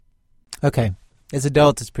Okay. As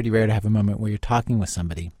adults, it's pretty rare to have a moment where you're talking with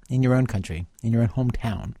somebody in your own country, in your own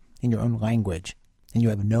hometown, in your own language, and you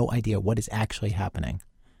have no idea what is actually happening.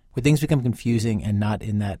 Where things become confusing and not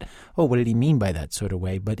in that, oh, what did he mean by that sort of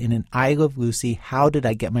way, but in an I Love Lucy, how did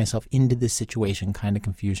I get myself into this situation kind of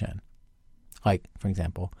confusion. Like, for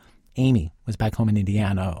example, Amy was back home in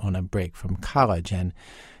Indiana on a break from college, and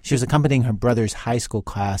she was accompanying her brother's high school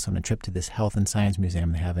class on a trip to this health and science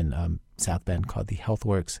museum they have in South Bend called the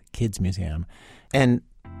HealthWorks Kids Museum. And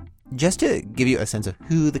just to give you a sense of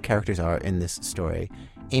who the characters are in this story,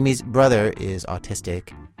 Amy's brother is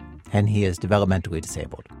autistic, and he is developmentally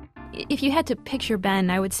disabled. If you had to picture Ben,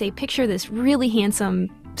 I would say picture this really handsome,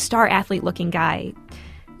 star athlete-looking guy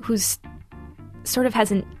who's sort of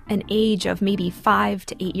has an age of maybe 5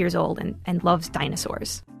 to 8 years old and loves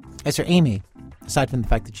dinosaurs. As for Amy, aside from the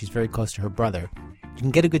fact that she's very close to her brother, you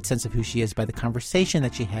can get a good sense of who she is by the conversation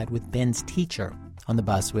that she had with Ben's teacher on the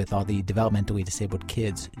bus with all the developmentally disabled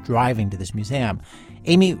kids driving to this museum.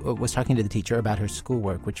 Amy was talking to the teacher about her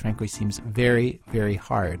schoolwork, which frankly seems very, very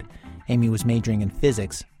hard. Amy was majoring in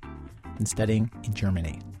physics and studying in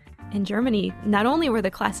Germany. In Germany, not only were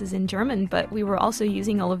the classes in German, but we were also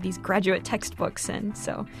using all of these graduate textbooks.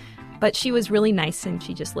 But she was really nice, and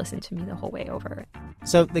she just listened to me the whole way over.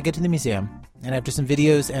 So they get to the museum, and after some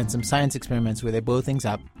videos and some science experiments where they blow things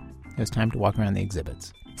up, it was time to walk around the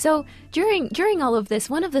exhibits. So during all of this,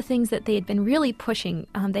 one of the things that they had been really pushing,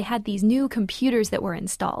 they had these new computers that were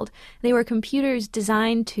installed. They were computers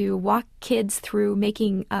designed to walk kids through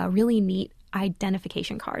making a really neat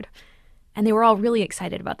identification card. And they were all really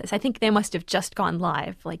excited about this. I think they must have just gone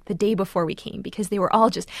live like the day before we came, because they were all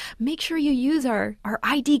just, make sure you use our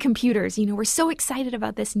ID computers. You know, we're so excited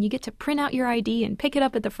about this, and you get to print out your ID and pick it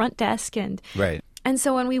up at the front desk. Right. And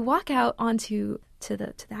so when we walk out onto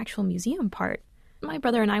the actual museum part, my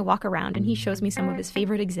brother and I walk around, and he shows me some of his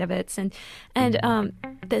favorite exhibits. And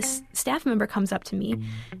this staff member comes up to me,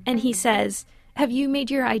 and he says, "Have you made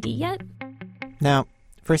your ID yet?" Now,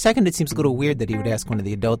 for a second, it seems a little weird that he would ask one of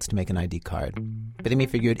the adults to make an ID card. But Amy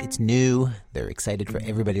figured it's new. They're excited for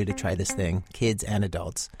everybody to try this thing, kids and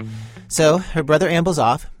adults. So her brother ambles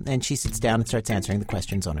off, and she sits down and starts answering the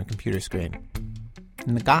questions on her computer screen.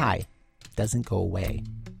 And the guy doesn't go away.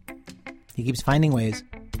 He keeps finding ways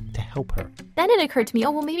to help her. Then it occurred to me,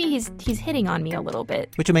 oh, well, maybe he's hitting on me a little bit.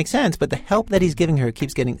 Which would make sense, but the help that he's giving her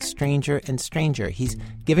keeps getting stranger and stranger. He's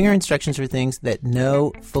giving her instructions for things that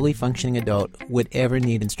no fully functioning adult would ever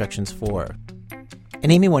need instructions for.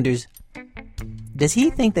 And Amy wonders, does he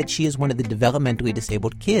think that she is one of the developmentally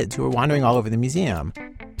disabled kids who are wandering all over the museum?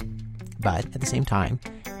 But at the same time,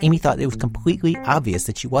 Amy thought it was completely obvious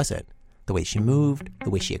that she wasn't. The way she moved, the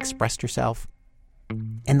way she expressed herself.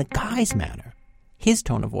 And the guy's manner, his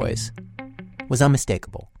tone of voice, was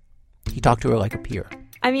unmistakable. He talked to her like a peer.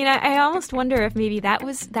 I mean, I almost wonder if maybe that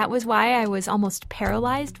was why I was almost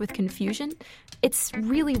paralyzed with confusion. It's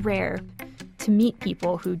really rare to meet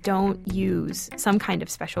people who don't use some kind of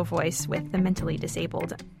special voice with the mentally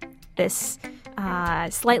disabled. This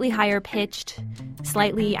slightly higher pitched,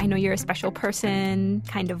 slightly, I know you're a special person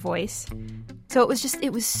kind of voice. So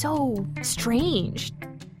it was so strange.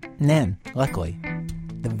 And then, luckily,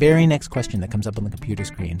 the very next question that comes up on the computer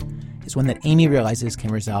screen is one that Amy realizes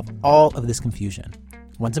can resolve all of this confusion,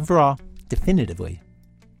 once and for all, definitively,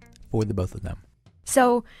 for the both of them.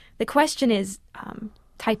 So the question is,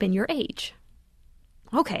 type in your age.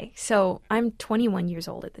 Okay, so I'm 21 years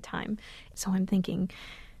old at the time. So I'm thinking,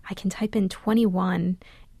 I can type in 21,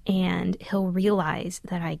 and he'll realize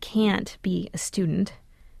that I can't be a student,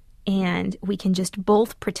 and we can just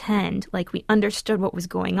both pretend like we understood what was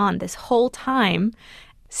going on this whole time.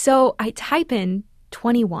 So I type in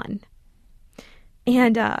 21,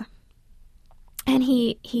 and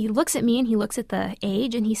he looks at me, and he looks at the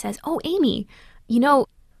age, and he says, "Oh, Amy, you know,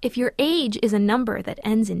 if your age is a number that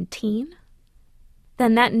ends in teen,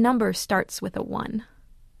 then that number starts with a 1.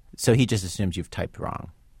 So he just assumes you've typed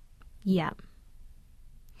wrong. Yeah.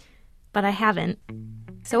 But I haven't.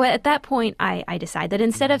 So at that point, I decide that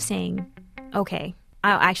instead of saying, okay,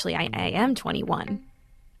 I am 21,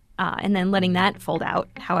 and then letting that fold out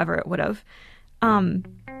however it would have,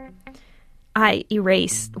 I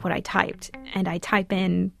erase what I typed, and I type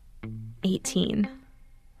in 18.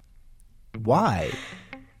 Why?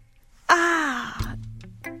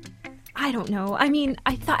 I don't know. I mean,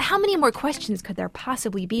 I thought, how many more questions could there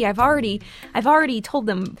possibly be? I've already told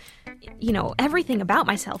them, you know, everything about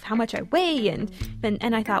myself, how much I weigh, and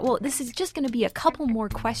I thought, well, this is just going to be a couple more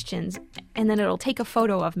questions, and then it'll take a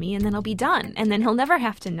photo of me, and then I'll be done, and then he'll never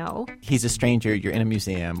have to know. He's a stranger. You're in a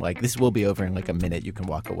museum. Like, this will be over in like a minute. You can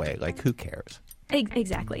walk away. Like, who cares?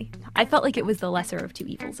 Exactly. I felt like it was the lesser of two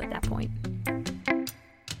evils at that point.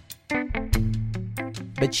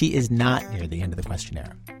 But she is not near the end of the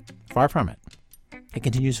questionnaire. Far from it. It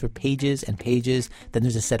continues for pages and pages. Then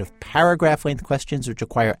there's a set of paragraph-length questions which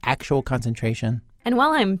require actual concentration. And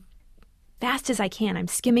while I'm fast as I can, I'm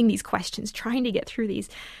skimming these questions, trying to get through these,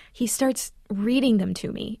 he starts reading them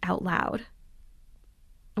to me out loud,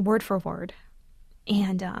 word for word.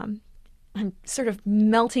 And I'm sort of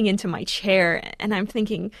melting into my chair, and I'm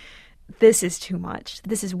thinking, this is too much.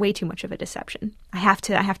 This is way too much of a deception. I have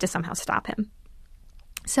to somehow stop him.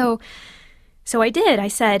 So I did. I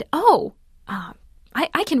said,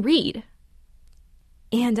 I can read.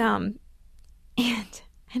 And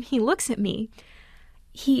he looks at me.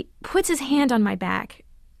 He puts his hand on my back,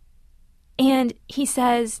 and he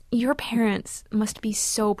says, "Your parents must be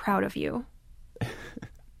so proud of you."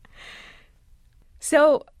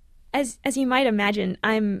 So, as you might imagine,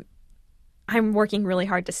 I'm working really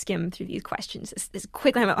hard to skim through these questions as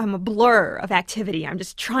quickly. I'm a blur of activity. I'm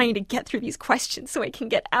just trying to get through these questions so I can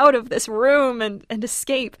get out of this room and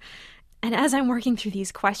escape. And as I'm working through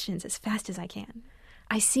these questions as fast as I can,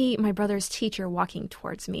 I see my brother's teacher walking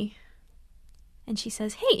towards me. And she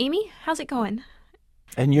says, "Hey, Amy, how's it going?"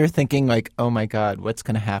 And you're thinking like, oh my God, what's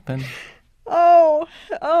going to happen? Oh,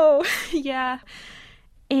 yeah.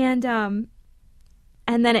 And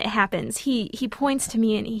then it happens. He points to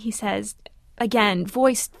me and he says, again,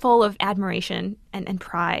 voice full of admiration and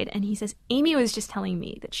pride. And he says, "Amy was just telling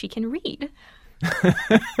me that she can read."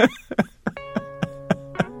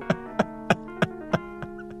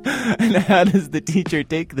 And how does the teacher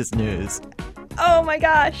take this news? Oh my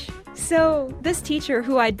gosh. So this teacher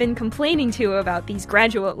who I'd been complaining to about these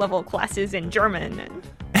graduate level classes in German,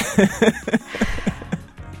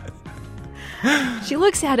 she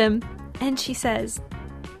looks at him and she says,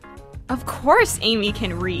 "Of course Amy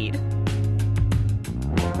can read."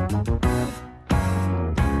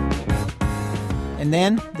 And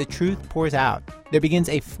then the truth pours out. There begins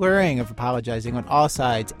a flurrying of apologizing on all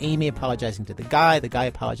sides. Amy apologizing to the guy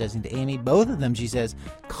apologizing to Amy. Both of them, she says,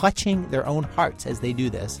 clutching their own hearts as they do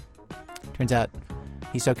this. Turns out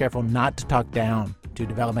he's so careful not to talk down to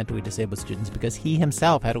developmentally disabled students because he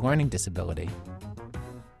himself had a learning disability.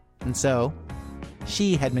 And so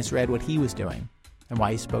she had misread what he was doing and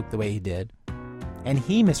why he spoke the way he did. And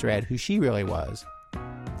he misread who she really was.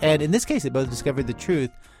 And in this case, they both discovered the truth.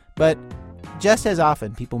 But just as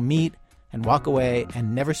often, people meet and walk away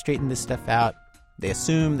and never straighten this stuff out. They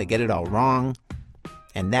assume they get it all wrong.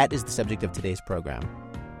 And that is the subject of today's program.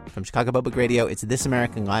 From Chicago Public Radio, it's This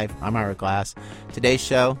American Life. I'm Ira Glass. Today's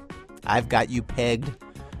show, I've Got You Pegged.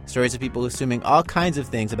 Stories of people assuming all kinds of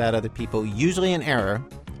things about other people, usually in error.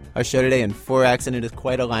 Our show today in 4 acts, and it is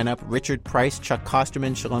quite a lineup. Richard Price, Chuck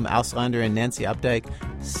Kosterman, Shalom Auslander, and Nancy Updike.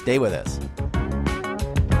 Stay with us.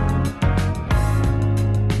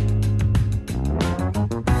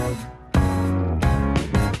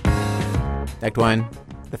 Act 1,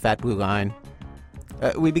 The Fat Blue Line.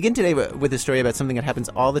 We begin today with a story about something that happens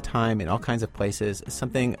all the time in all kinds of places,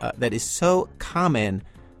 something that is so common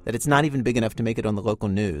that it's not even big enough to make it on the local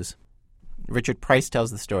news. Richard Price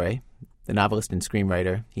tells the story, the novelist and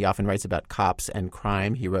screenwriter. He often writes about cops and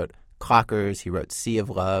crime. He wrote Clockers. He wrote Sea of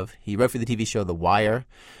Love. He wrote for the TV show The Wire.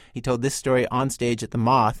 He told this story on stage at the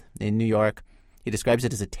Moth in New York. He describes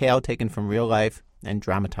it as a tale taken from real life and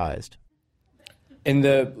dramatized. In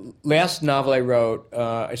the last novel I wrote,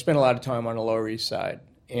 I spent a lot of time on the Lower East Side.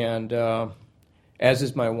 And as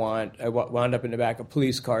is my want, I wound up in the back of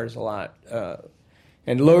police cars a lot.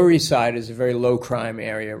 And Lower East Side is a very low-crime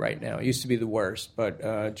area right now. It used to be the worst, but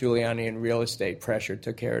Giuliani and real estate pressure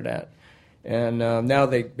took care of that. And now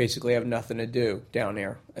they basically have nothing to do down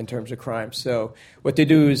there in terms of crime. So what they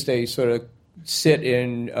do is they sort of sit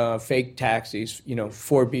in fake taxis,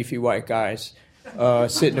 4 beefy white guys,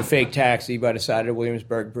 sit in a fake taxi by the side of the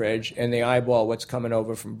Williamsburg Bridge, and they eyeball what's coming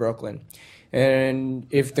over from Brooklyn. And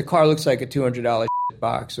if the car looks like a $200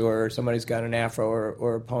 box, or somebody's got an afro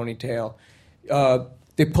or a ponytail,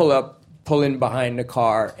 they pull in behind the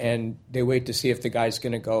car, and they wait to see if the guy's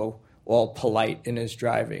going to go all polite in his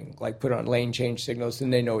driving, like put on lane change signals,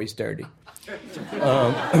 and they know he's dirty.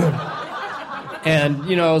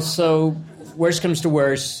 And, so worst comes to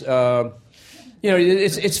worst,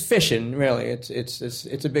 it's fishing, really.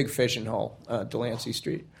 It's a big fishing hole, Delancey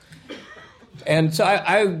Street. And so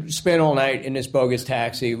I spent all night in this bogus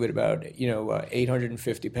taxi with about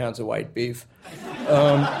 850 pounds of white beef.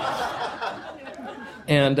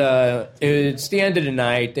 And it's the end of the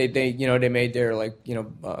night. They made their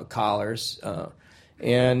collars,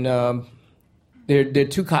 and there are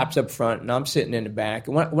 2 cops up front, and I'm sitting in the back.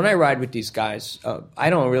 And when I ride with these guys, I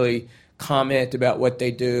don't really comment about what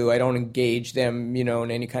they do. I don't engage them,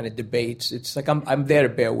 in any kind of debates. It's like I'm there to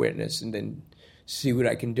bear witness and then see what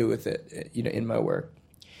I can do with it, in my work.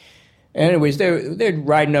 Anyways, they're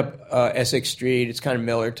riding up Essex Street. It's kind of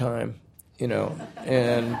Miller time,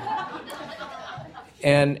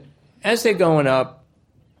 and as they're going up,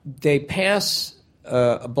 they pass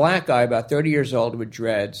a black guy about 30 years old with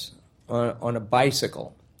dreads on a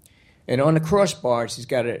bicycle. And on the crossbars, he's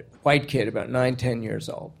got a white kid about 9, 10 years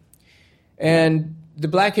old. And the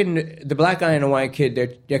black guy and the white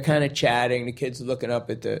kid, they're kind of chatting. The kid's looking up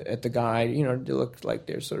at the guy. They look like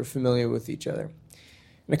they're sort of familiar with each other. And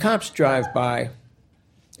the cops drive by,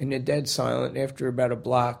 and they're dead silent. After about a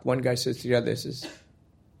block, one guy says to the other, says,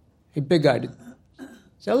 "Hey, big guy, does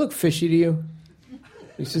that look fishy to you?"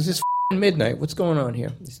 He says, "It's midnight. What's going on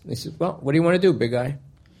here?" They said, "Well, what do you want to do, big guy?"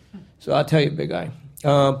 So I'll tell you, big guy.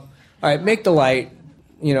 All right, make the light,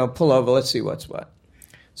 pull over. Let's see what's what.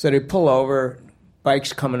 So they pull over,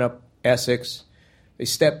 bike's coming up Essex.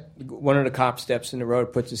 One of the cops steps in the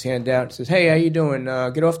road, puts his hand out, says, "Hey, how you doing?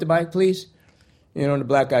 Get off the bike, please." And the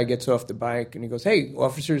black guy gets off the bike, and he goes, "Hey,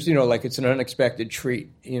 officers," like it's an unexpected treat.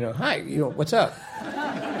 "Hi, what's up?"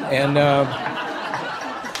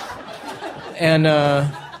 And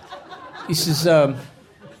he says, "Do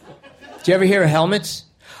you ever hear of helmets?"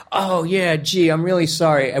 "Oh, yeah, gee, I'm really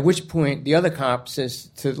sorry." At which point, the other cop says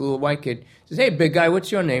to the little white kid, says, "Hey, big guy,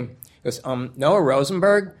 what's your name?" He goes, "Noah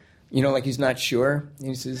Rosenberg," like he's not sure. And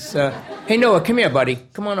he says, "Hey, Noah, come here, buddy.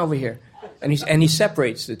 Come on over here." And he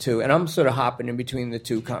separates the two, and I'm sort of hopping in between the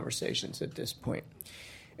two conversations at this point.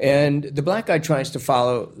 And the black guy tries to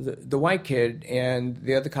follow the white kid, and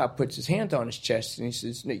the other cop puts his hand on his chest, and he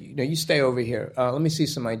says, "No, you stay over here. Let me see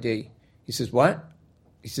some ID." He says, "What?"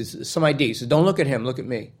 He says, "Some ID." He says, "Don't look at him. Look at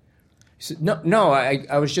me." He said, No,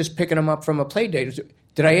 I was just picking him up from a play date."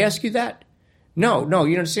 "Did I ask you that?" No, you don't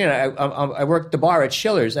understand. I worked the bar at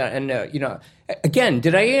Schiller's, and again,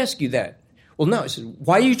 did I ask you that?" "Well, no." He said,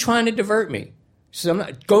 "Why are you trying to divert me?" He says, "I'm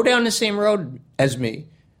not. Go down the same road as me."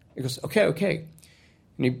 He goes, Okay.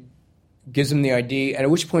 And he gives him the ID, and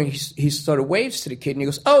at which point he sort of waves to the kid, and he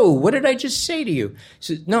goes, "Oh, what did I just say to you?" He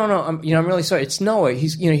says, No, I'm really sorry. It's Noah.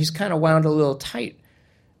 He's kind of wound a little tight.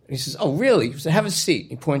 And he says, "Oh, really?" He says, "Have a seat."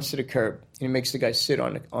 He points to the curb, and he makes the guy sit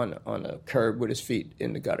on the curb with his feet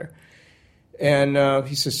in the gutter. And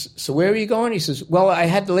he says, "So where are you going?" He says, "Well, I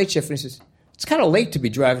had the late shift." And he says, "It's kind of late to be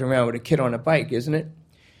driving around with a kid on a bike, isn't it?"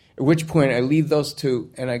 At which point I leave those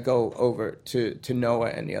two, and I go over to Noah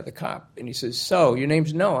and the other cop. And he says, "So, your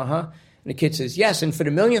name's Noah, huh?" And the kid says, "Yes, and for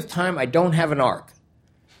the millionth time, I don't have an arc."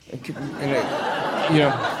 And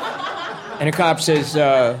the cop says,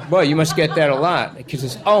 "Well, you must get that a lot." And the kid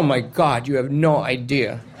says, "Oh, my God, you have no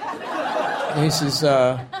idea." And he says,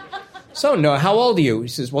 "So, Noah, how old are you?" He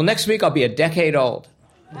says, "Well, next week I'll be a decade old."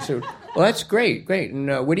 I said, "Well, that's great. And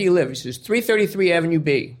where do you live?" He says, 333 Avenue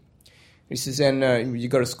B. He says, "And you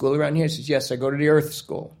go to school around here?" He says, "Yes, I go to the Earth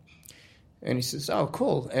School." And he says, "Oh,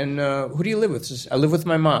 cool. And who do you live with?" He says, "I live with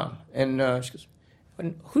my mom." And she goes,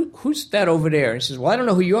 "Who's that over there?" And he says, "Well, I don't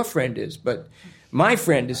know who your friend is, but my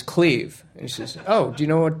friend is Cleve." And he says, "Oh, do you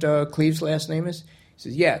know what Cleve's last name is?" He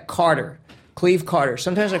says, "Yeah, Carter. Cleve Carter.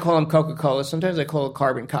 Sometimes I call him Coca-Cola. Sometimes I call it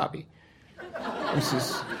carbon copy." He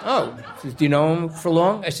says, "Oh." He says, "Do you know him for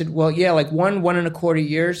long?" I said, "Well, yeah, like 1.25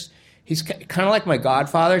 years. He's kind of like my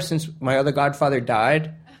godfather since my other godfather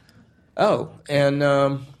died." "Oh, and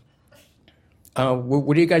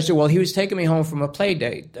what do you guys do?" "Well, he was taking me home from a play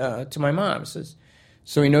date to my mom." He says,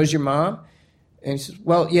 "So he knows your mom?" And he says,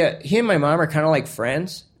 "Well, yeah, he and my mom are kind of like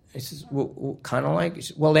friends." He says, "Well, kind of like?" He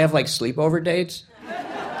says, "Well, they have like sleepover dates."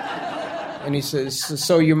 And he says,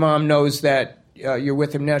 "So your mom knows that you're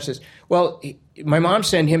with him now?" She says, "Well, my mom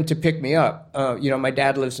sent him to pick me up. My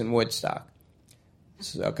dad lives in Woodstock." He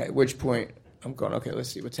says, "Okay," at which point I'm going, "Okay, let's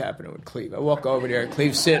see what's happening with Cleve." I walk over there.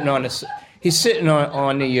 Cleve's sitting on the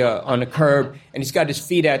curb, and he's got his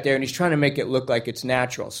feet out there, and he's trying to make it look like it's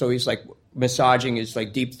natural. So he's like massaging his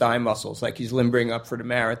like deep thigh muscles, like he's limbering up for the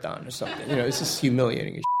marathon or something. This is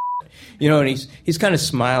humiliating as shit. And he's kind of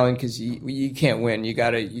smiling because you can't win. You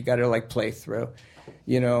gotta like play through,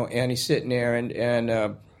 And he's sitting there, and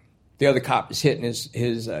the other cop is hitting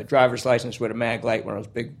his driver's license with a mag light, one of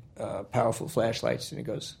those big powerful flashlights, and he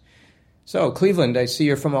goes, "So, Cleveland, I see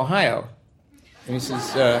you're from Ohio." And he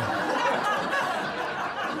says,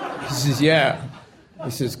 "Yeah."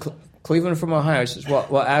 He says, "Cleveland from Ohio." He says,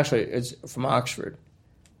 well, actually, it's from Oxford."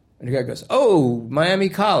 And the guy goes, "Oh, Miami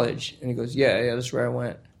College." And he goes, yeah, that's where I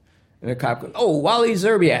went." And the cop goes, "Oh, Wally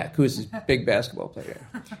Zerbiak," who's this big basketball player.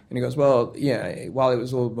 And he goes, "Well, yeah, Wally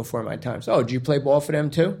was a little before my time." So, "Oh, did you play ball for them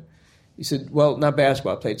too?" He said, well, not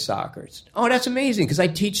basketball, I played soccer. Said, oh, that's amazing, because I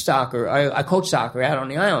teach soccer. I coach soccer out on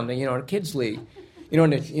the island, the kids' league.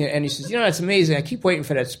 And he says, that's amazing. I keep waiting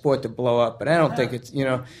for that sport to blow up, but I don't think it's,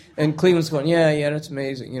 And Cleveland's going, yeah, that's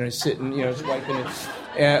amazing. Sitting, just wiping it.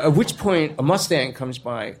 At which point, a Mustang comes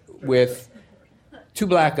by with 2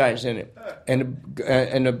 black guys in it,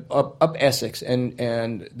 and up Essex,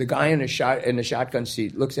 and the guy in the shotgun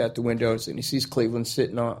seat looks out the windows and he sees Cleveland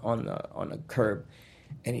sitting on the curb,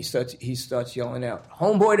 and he starts yelling out,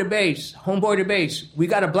 "Homeboy to base! We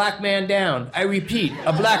got a black man down! I repeat,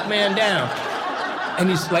 a black man down!" And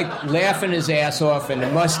he's like laughing his ass off, and the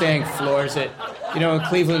Mustang floors it. And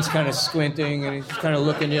Cleveland's kind of squinting, and he's kind of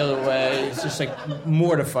looking the other way. He's just like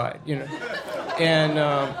mortified, and.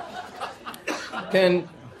 Then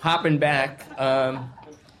hopping back to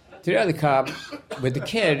the other cop with the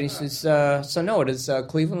kid, he says, so Noah, does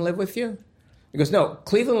Cleveland live with you? He goes, no,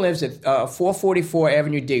 Cleveland lives at 444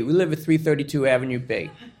 Avenue D. We live at 332 Avenue B. He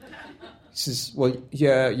says, well, you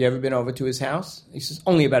ever been over to his house? He says,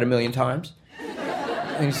 only about 1 million times.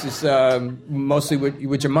 And he says, mostly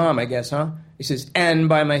with your mom, I guess, huh? He says, and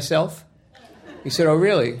by myself? He said, oh,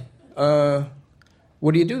 really?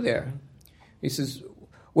 What do you do there? He says,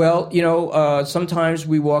 well, sometimes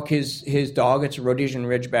we walk his dog. It's a Rhodesian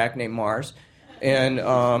Ridgeback named Mars. And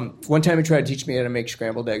one time he tried to teach me how to make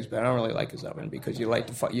scrambled eggs, but I don't really like his oven because you light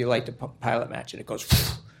the pilot match and it goes,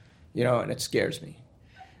 and it scares me.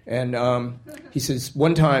 And he says,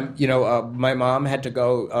 one time, my mom had to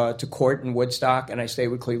go to court in Woodstock, and I stayed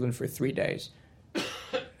with Cleveland for 3 days. And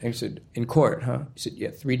he said, in court, huh? He said,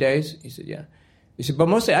 yeah, 3 days? He said, yeah. He said, but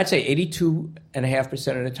mostly, I'd say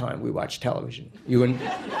 82.5% of the time we watch television. You and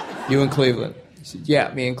Cleveland. He said,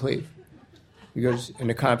 yeah, me and Cleve. He goes, and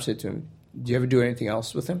the cop said to him, do you ever do anything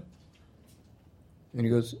else with him? And he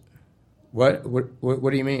goes, what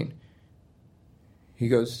do you mean? He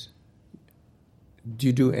goes, do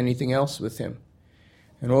you do anything else with him?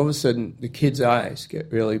 And all of a sudden, the kid's eyes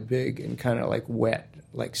get really big and kind of like wet,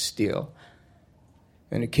 like steel.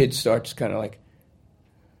 And the kid starts kind of like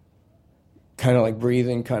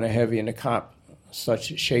breathing kind of heavy, and the cop starts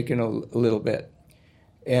shaking a little bit.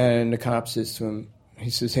 And the cop says to him,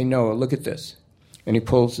 he says, hey, Noah, look at this. And he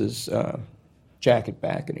pulls his jacket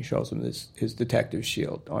back, and he shows him his detective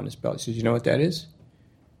shield on his belt. He says, you know what that is?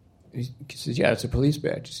 He says, yeah, it's a police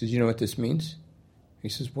badge. He says, you know what this means? He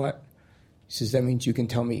says, what? He says, that means you can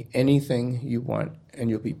tell me anything you want, and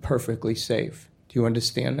you'll be perfectly safe. Do you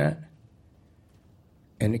understand that?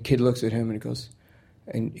 And the kid looks at him, and he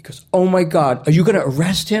goes, oh, my God, are you going to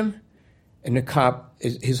arrest him? And the cop,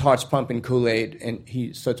 his heart's pumping Kool-Aid, and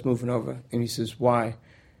he starts moving over, and he says, why?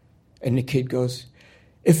 And the kid goes,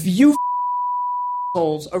 if you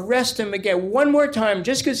assholes arrest him again one more time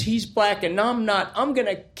just because he's black and I'm not, I'm going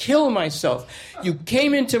to kill myself. You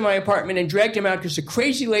came into my apartment and dragged him out because the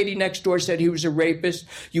crazy lady next door said he was a rapist.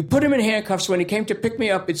 You put him in handcuffs when he came to pick me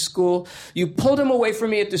up at school. You pulled him away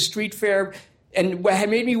from me at the street fair and had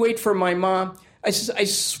made me wait for my mom. I says, I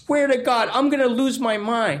swear to God, I'm going to lose my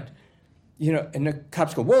mind. And the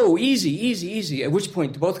cops go, whoa, easy. At which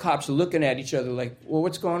point, both cops are looking at each other like, well,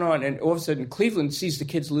 what's going on? And all of a sudden, Cleveland sees the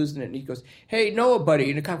kid's losing it, and he goes, hey, Noah, buddy.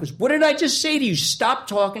 And the cop goes, what did I just say to you? Stop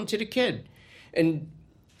talking to the kid. And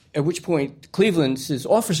at which point, Cleveland says,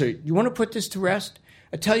 officer, you want to put this to rest?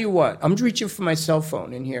 I tell you what, I'm reaching for my cell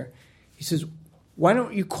phone in here. He says, why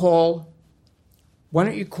don't you call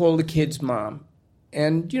the kid's mom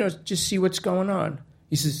and, just see what's going on?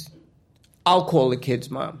 He says, I'll call the kid's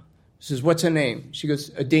mom. He says, what's her name? She goes,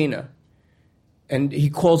 Adina. And he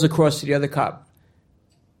calls across to the other cop.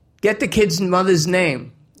 Get the kid's mother's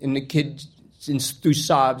name. And the kid, through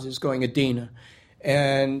sobs, is going, Adina.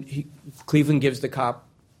 And Cleveland gives the cop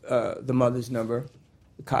the mother's number.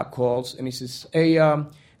 The cop calls, and he says, hey, how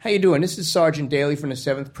you doing? This is Sergeant Daly from the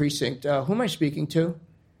 7th Precinct. Who am I speaking to?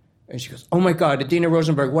 And she goes, oh, my God, Adina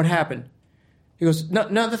Rosenberg, what happened? He goes,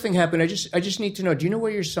 nothing happened. I just need to know, do you know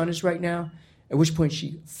where your son is right now? At which point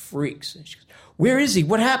she freaks. She goes, where is he?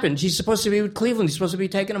 What happened? He's supposed to be with Cleveland. He's supposed to be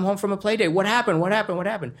taking him home from a play date. What happened? Well,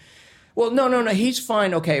 no, he's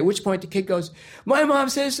fine. Okay, at which point the kid goes, my mom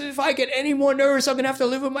says if I get any more nervous, I'm going to have to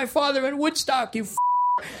live with my father in Woodstock, and the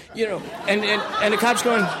cop's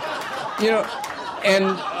going,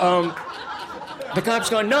 the cop's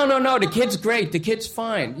going, no, the kid's great. The kid's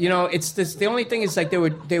fine. It's this, the only thing is like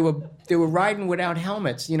they were riding without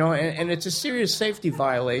helmets, and it's a serious safety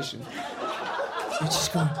violation. It's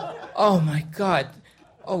just going, oh, my God.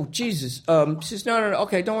 Oh, Jesus. She says, no,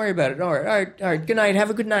 okay, don't worry about it. All right, good night.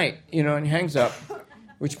 Have a good night. And he hangs up. At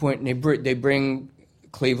which point they bring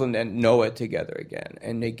Cleveland and Noah together again,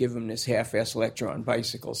 and they give him this half-ass lecture on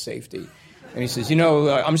bicycle safety. And he says,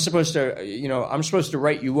 I'm supposed to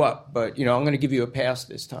write you up, but, I'm going to give you a pass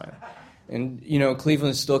this time. And,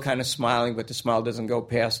 Cleveland's still kind of smiling, but the smile doesn't go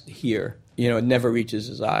past here. It never reaches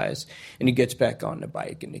his eyes. And he gets back on the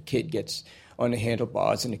bike, and the kid gets on the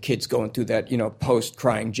handlebars, and the kid's going through that,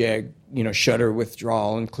 post-crying jag, shudder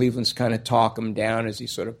withdrawal. And Cleveland's kind of talk him down as he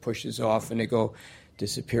sort of pushes off, and they go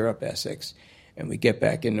disappear up Essex. And we get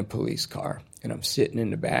back in the police car, and I'm sitting in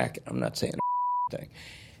the back. I'm not saying a thing.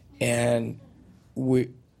 And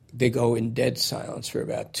they go in dead silence for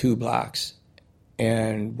about 2 blocks.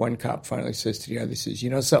 And one cop finally says to the other, says,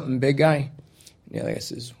 something, big guy? And the other guy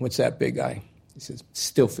says, what's that, big guy? He says,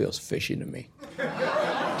 still feels fishy to me.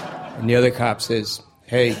 And the other cop says,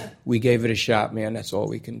 hey, we gave it a shot, man. That's all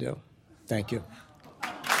we can do. Thank you.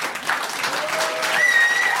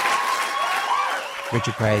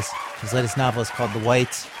 Richard Price. His latest novel is called The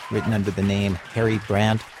Whites, written under the name Harry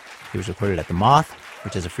Brandt. He was recorded at The Moth,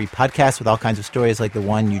 which is a free podcast with all kinds of stories like the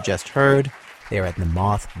one you just heard. They are at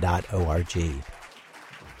themoth.org.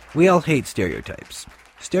 We all hate stereotypes.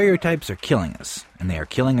 Stereotypes are killing us, and they are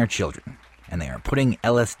killing our children, and they are putting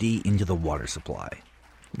LSD into the water supply.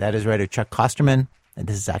 That is writer Chuck Kosterman, and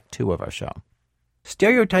this is Act 2 of our show.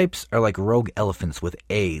 Stereotypes are like rogue elephants with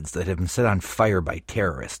AIDS that have been set on fire by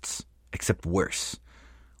terrorists, except worse.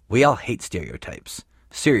 We all hate stereotypes.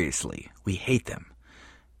 Seriously, we hate them.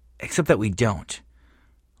 Except that we don't.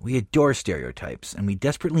 We adore stereotypes, and we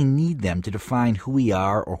desperately need them to define who we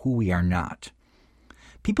are or who we are not.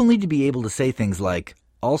 People need to be able to say things like,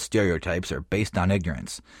 all stereotypes are based on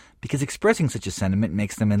ignorance, because expressing such a sentiment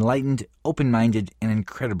makes them enlightened, open-minded, and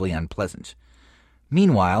incredibly unpleasant.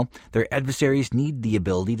 Meanwhile, their adversaries need the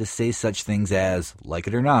ability to say such things as, like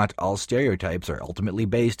it or not, all stereotypes are ultimately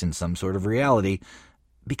based in some sort of reality,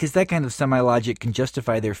 because that kind of semi-logic can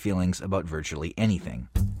justify their feelings about virtually anything.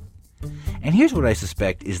 And here's what I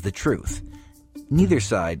suspect is the truth. Neither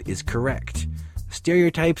side is correct.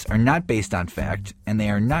 Stereotypes are not based on fact, and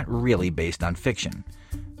they are not really based on fiction.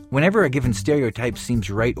 Whenever a given stereotype seems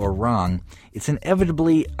right or wrong, it's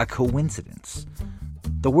inevitably a coincidence.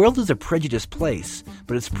 The world is a prejudiced place,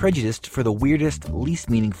 but it's prejudiced for the weirdest, least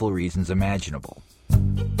meaningful reasons imaginable.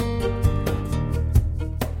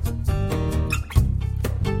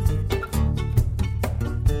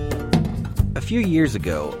 A few years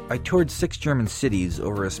ago, I toured 6 German cities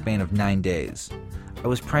over a span of 9 days. I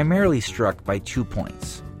was primarily struck by 2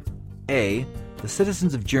 points. A, the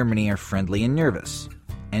citizens of Germany are friendly and nervous.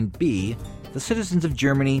 And B, the citizens of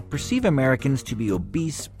Germany perceive Americans to be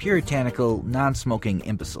obese, puritanical, non-smoking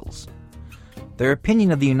imbeciles. Their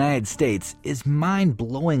opinion of the United States is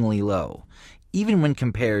mind-blowingly low, even when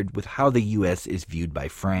compared with how the U.S. is viewed by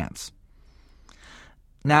France.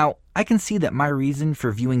 Now, I can see that my reason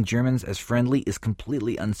for viewing Germans as friendly is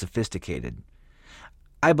completely unsophisticated.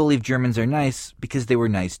 I believe Germans are nice because they were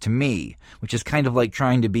nice to me, which is kind of like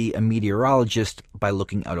trying to be a meteorologist by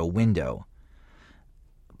looking out a window.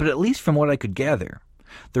 But at least from what I could gather,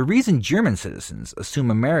 the reason German citizens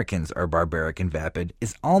assume Americans are barbaric and vapid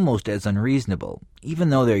is almost as unreasonable,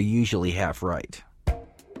 even though they're usually half right.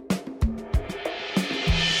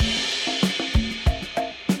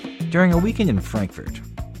 During a weekend in Frankfurt,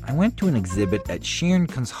 I went to an exhibit at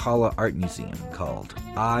Scherenkunsthalle Art Museum called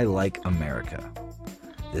I Like America.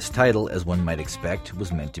 This title, as one might expect,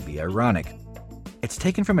 was meant to be ironic. It's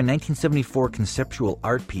taken from a 1974 conceptual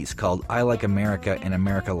art piece called I Like America and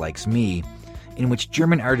America Likes Me, in which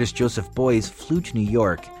German artist Joseph Beuys flew to New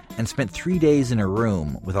York and spent 3 days in a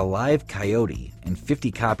room with a live coyote and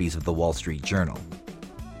 50 copies of the Wall Street Journal.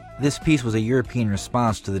 This piece was a European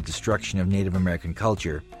response to the destruction of Native American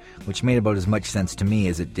culture, which made about as much sense to me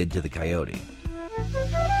as it did to the coyote.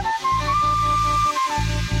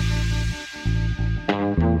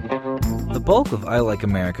 The bulk of I Like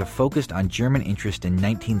America focused on German interest in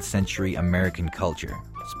 19th century American culture,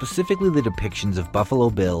 specifically the depictions of Buffalo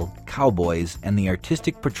Bill, cowboys, and the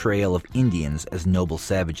artistic portrayal of Indians as noble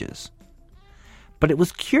savages. But it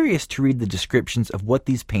was curious to read the descriptions of what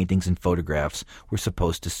these paintings and photographs were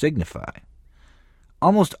supposed to signify.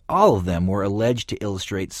 Almost all of them were alleged to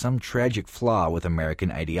illustrate some tragic flaw with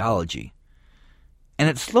American ideology. And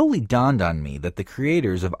it slowly dawned on me that the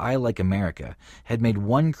creators of I Like America had made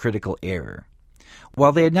one critical error.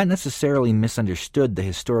 While they had not necessarily misunderstood the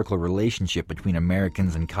historical relationship between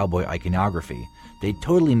Americans and cowboy iconography, they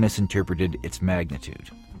totally misinterpreted its magnitude.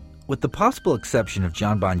 With the possible exception of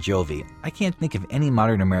John Bon Jovi, I can't think of any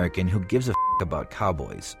modern American who gives a about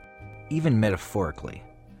cowboys, even metaphorically.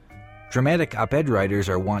 Dramatic op-ed writers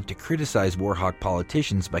are wont to criticize warhawk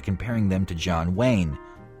politicians by comparing them to John Wayne,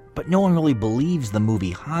 but no one really believes the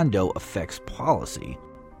movie Hondo affects policy.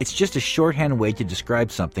 It's just a shorthand way to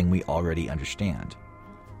describe something we already understand.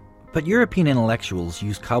 But European intellectuals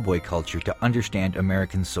use cowboy culture to understand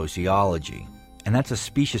American sociology, and that's a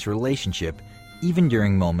specious relationship even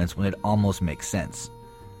during moments when it almost makes sense.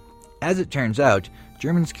 As it turns out,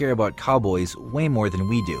 Germans care about cowboys way more than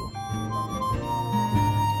we do.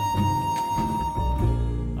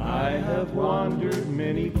 I have wandered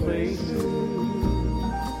many places,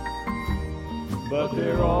 but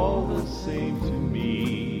they're all the same to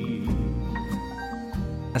me.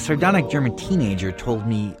 A sardonic German teenager told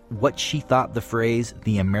me what she thought the phrase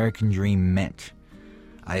 "the American dream" meant.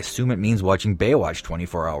 "I assume it means watching Baywatch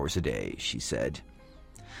 24 hours a day," she said.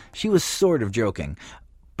 She was sort of joking,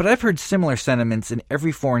 but I've heard similar sentiments in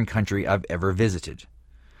every foreign country I've ever visited.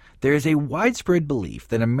 There is a widespread belief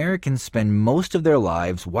that Americans spend most of their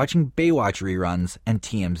lives watching Baywatch reruns and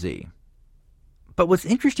TMZ. But what's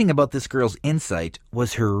interesting about this girl's insight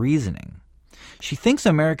was her reasoning. She thinks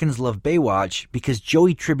Americans love Baywatch because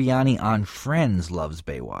Joey Tribbiani on Friends loves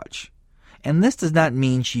Baywatch. And this does not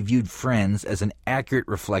mean she viewed Friends as an accurate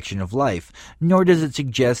reflection of life, nor does it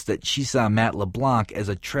suggest that she saw Matt LeBlanc as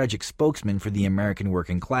a tragic spokesman for the American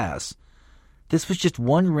working class. This was just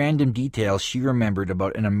one random detail she remembered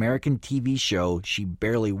about an American TV show she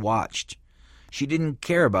barely watched. She didn't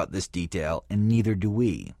care about this detail, and neither do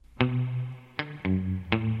we.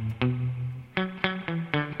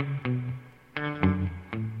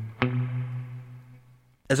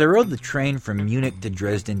 As I rode the train from Munich to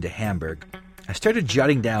Dresden to Hamburg, I started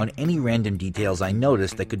jotting down any random details I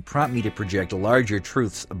noticed that could prompt me to project larger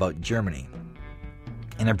truths about Germany.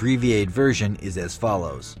 An abbreviated version is as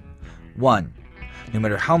follows. 1. No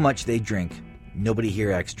matter how much they drink, nobody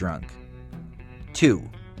here acts drunk. 2.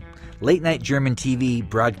 Late-night German TV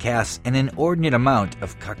broadcasts an inordinate amount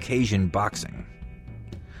of Caucasian boxing.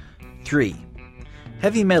 3.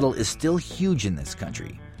 Heavy metal is still huge in this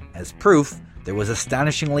country. As proof, there was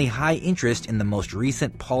astonishingly high interest in the most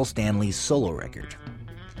recent Paul Stanley solo record.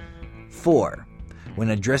 4.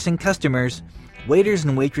 When addressing customers, waiters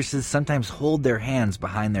and waitresses sometimes hold their hands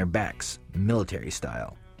behind their backs, military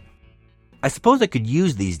style. I suppose I could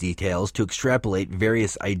use these details to extrapolate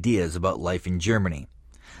various ideas about life in Germany.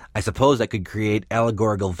 I suppose I could create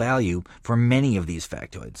allegorical value for many of these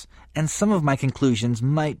factoids, and some of my conclusions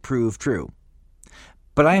might prove true.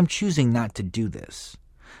 But I am choosing not to do this.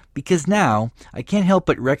 Because now, I can't help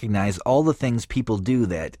but recognize all the things people do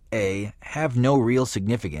that, A, have no real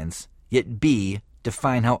significance, yet B,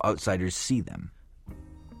 define how outsiders see them.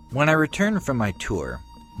 When I returned from my tour,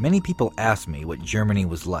 many people asked me what Germany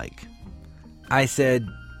was like. I said,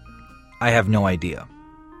 I have no idea.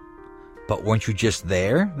 But weren't you just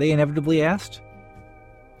there? They inevitably asked.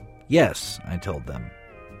 Yes, I told them.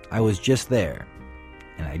 I was just there,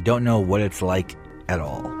 and I don't know what it's like at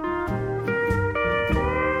all.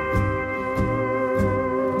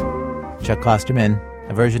 Chuck Klosterman.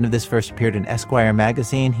 A version of this first appeared in Esquire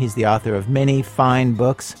magazine. He's the author of many fine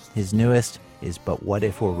books. His newest is But What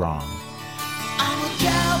If We're Wrong? I'm a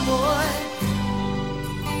cowboy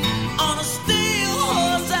on a steel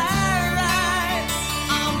horse I ride.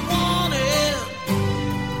 I'm wanted,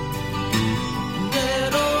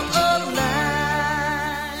 dead or alive.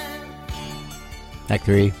 Act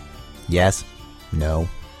 3. Yes, no,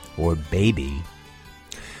 or baby.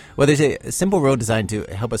 Well, there's a simple rule designed to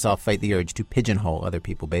help us all fight the urge to pigeonhole other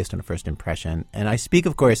people based on a first impression. And I speak,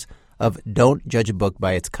 of course, of don't judge a book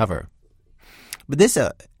by its cover. But this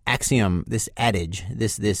axiom, this adage,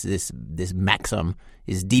 this maxim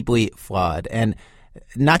is deeply flawed, and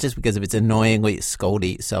not just because of its annoyingly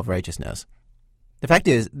scoldy self-righteousness. The fact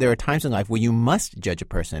is, there are times in life where you must judge a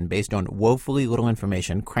person based on woefully little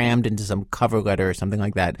information crammed into some cover letter or something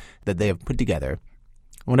like that they have put together.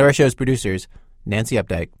 One of our show's producers, Nancy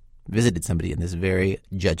Updike, visited somebody in this very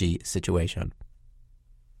judgy situation.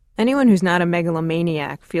 Anyone who's not a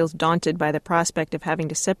megalomaniac feels daunted by the prospect of having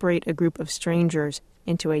to separate a group of strangers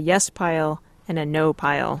into a yes pile and a no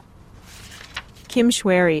pile. Kim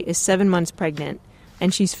Schwery is 7 months pregnant,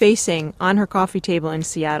 and she's facing, on her coffee table in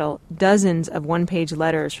Seattle, dozens of one-page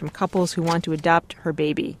letters from couples who want to adopt her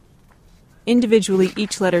baby. Individually,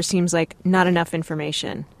 each letter seems like not enough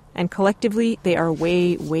information, and collectively, they are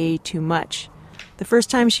way, way too much. The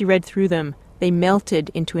first time she read through them, they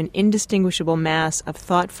melted into an indistinguishable mass of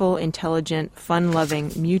thoughtful, intelligent,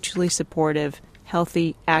 fun-loving, mutually supportive,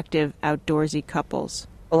 healthy, active, outdoorsy couples.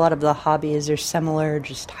 A lot of the hobbies are similar,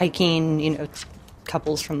 just hiking,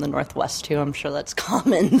 couples from the Northwest too, I'm sure that's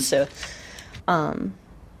common. So,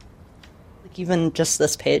 even just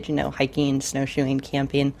this page, hiking, snowshoeing,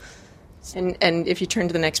 camping. And if you turn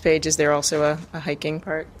to the next page, is there also a hiking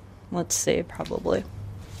part? Let's see, probably.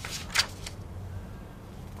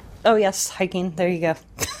 Oh, yes, hiking. There you go.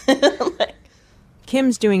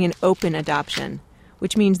 Kim's doing an open adoption,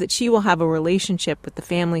 which means that she will have a relationship with the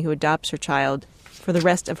family who adopts her child for the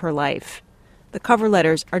rest of her life. The cover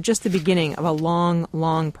letters are just the beginning of a long,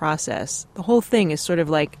 long process. The whole thing is sort of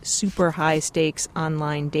like super high-stakes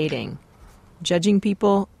online dating. Judging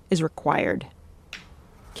people is required.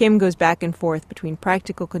 Kim goes back and forth between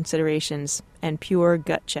practical considerations and pure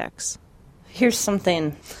gut checks. Here's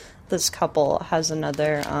something. This couple has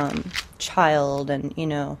another child,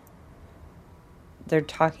 and, they're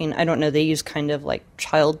talking, I don't know, they use kind of like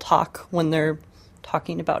child talk when they're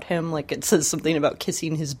talking about him. Like it says something about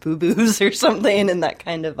kissing his boo-boos or something, and that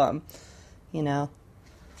kind of, I don't know.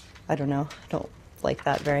 I don't like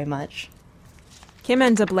that very much. Kim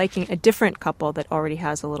ends up liking a different couple that already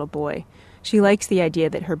has a little boy. She likes the idea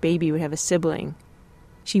that her baby would have a sibling.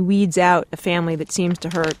 She weeds out a family that seems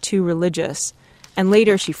to her too religious, and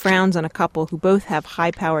later she frowns on a couple who both have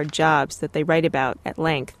high-powered jobs that they write about at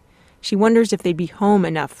length. She wonders if they'd be home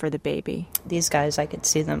enough for the baby. These guys, I could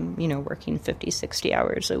see them, working 50, 60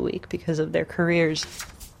 hours a week because of their careers.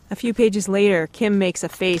 A few pages later, Kim makes a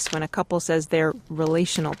face when a couple says they're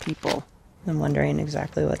relational people. I'm wondering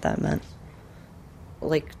exactly what that meant.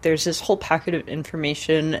 Like, there's this whole packet of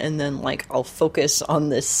information, and then, I'll focus on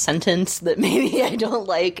this sentence that maybe I don't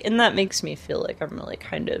like, and that makes me feel like I'm really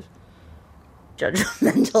kind of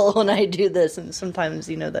judgmental when I do this, and sometimes,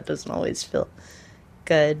 that doesn't always feel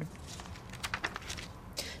good.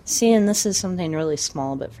 See, and this is something really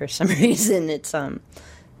small, but for some reason it's,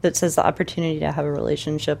 that says the opportunity to have a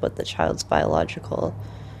relationship with the child's biological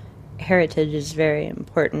heritage is very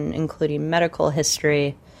important, including medical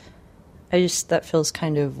history. That feels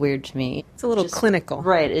kind of weird to me. It's a little clinical.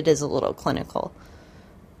 Right, it is a little clinical.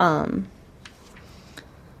 I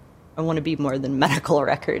want to be more than medical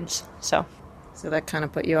records, so. So that kind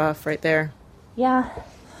of put you off right there? Yeah.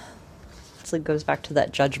 It goes back to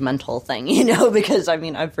that judgmental thing, because,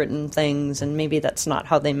 I've written things, and maybe that's not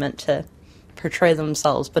how they meant to portray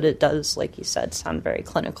themselves, but it does, like you said, sound very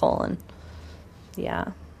clinical, and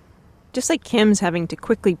yeah. Just like Kim's having to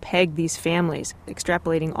quickly peg these families,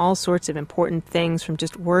 extrapolating all sorts of important things from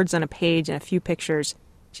just words on a page and a few pictures,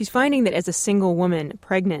 she's finding that as a single woman,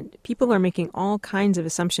 pregnant, people are making all kinds of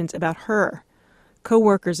assumptions about her.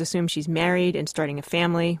 Co-workers assume she's married and starting a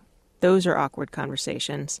family. Those are awkward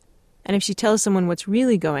conversations. And if she tells someone what's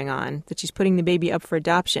really going on, that she's putting the baby up for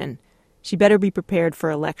adoption, she better be prepared for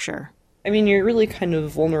a lecture. You're really kind of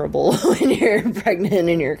vulnerable when you're pregnant,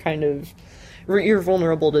 and you're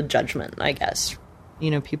vulnerable to judgment, I guess.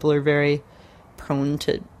 People are very prone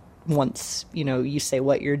to, once, you say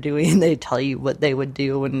what you're doing, they tell you what they would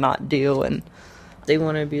do and not do, and they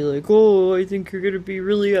want to be like, oh, I think you're going to be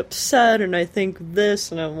really upset, and I think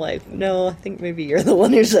this, and I'm like, no, I think maybe you're the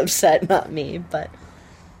one who's upset, not me, but...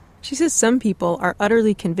 She says some people are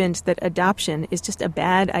utterly convinced that adoption is just a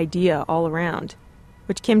bad idea all around,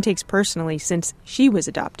 which Kim takes personally since she was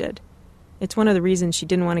adopted. It's one of the reasons she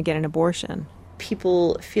didn't want to get an abortion.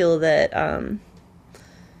 People feel that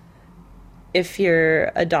if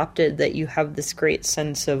you're adopted, that you have this great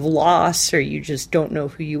sense of loss, or you just don't know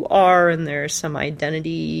who you are, and there's some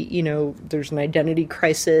identity, there's an identity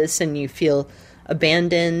crisis, and you feel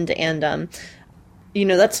abandoned, and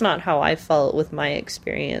that's not how I felt with my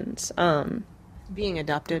experience. Being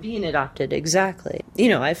adopted. Being adopted, exactly.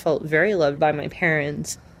 I felt very loved by my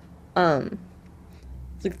parents. The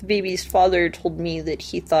baby's father told me that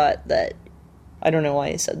he thought that, I don't know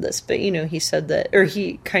why he said this, but, he said that, or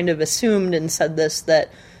he kind of assumed and said this,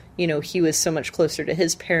 that, he was so much closer to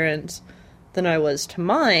his parents than I was to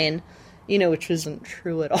mine, which isn't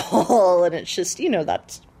true at all. And it's just,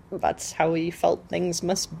 that's how he felt things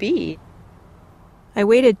must be. I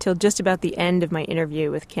waited till just about the end of my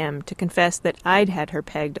interview with Kim to confess that I'd had her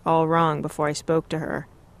pegged all wrong before I spoke to her.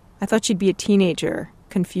 I thought she'd be a teenager,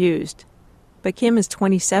 confused. But Kim is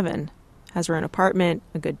 27, has her own apartment,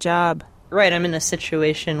 a good job. Right, I'm in a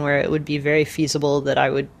situation where it would be very feasible that I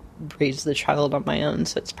would raise the child on my own,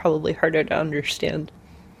 so it's probably harder to understand.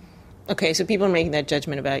 Okay, so people are making that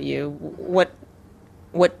judgment about you. What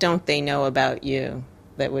don't they know about you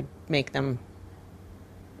that would make them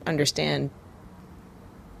understand?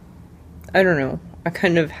 I don't know. I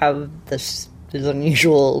kind of have these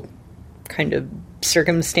unusual kind of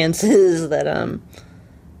circumstances that,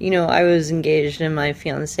 I was engaged and my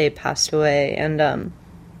fiance passed away, and,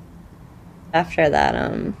 after that,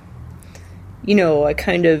 I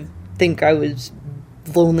kind of think I was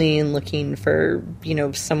lonely and looking for,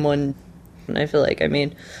 someone, and I feel like I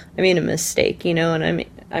made a mistake,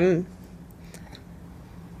 and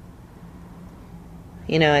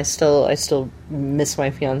You know, I still miss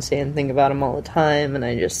my fiance and think about him all the time, and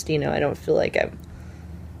I just, you know, I don't feel like I'm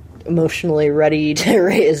emotionally ready to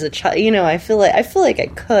raise a child. You know, I feel like I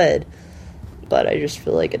could, but I just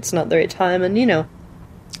feel like it's not the right time. And, you know,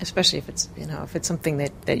 especially if it's, you know, if it's something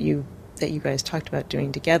that you guys talked about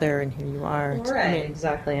doing together, and here you are. Right, I mean,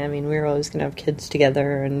 exactly. I mean, we were always going to have kids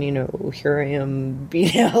together, and, you know, here I am,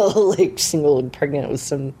 you know, like single and pregnant with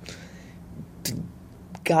some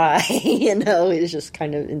guy, you know, is just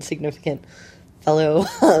kind of insignificant fellow,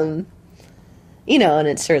 you know, and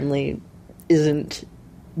it certainly isn't,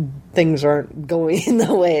 things aren't going in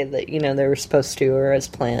the way that, you know, they were supposed to or as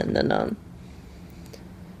planned, and,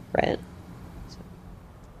 right.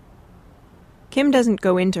 Kim doesn't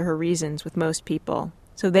go into her reasons with most people,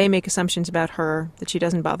 so they make assumptions about her that she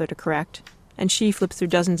doesn't bother to correct, and she flips through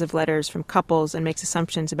dozens of letters from couples and makes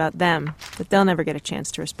assumptions about them that they'll never get a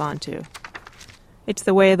chance to respond to. It's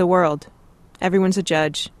the way of the world. Everyone's a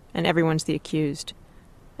judge, and everyone's the accused.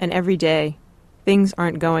 And every day, things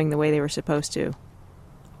aren't going the way they were supposed to,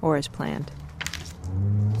 or as planned.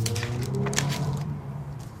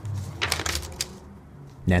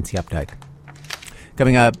 Nancy Updike.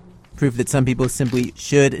 Coming up, proof that some people simply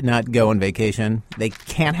should not go on vacation. They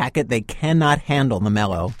can't hack it. They cannot handle the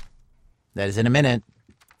mellow. That is in a minute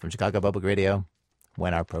from Chicago Public Radio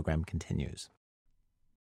when our program continues.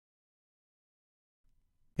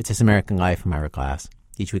 It's This American Life. I'm Ira Glass.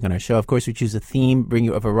 Each week on our show, of course, we choose a theme, bring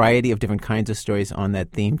you a variety of different kinds of stories on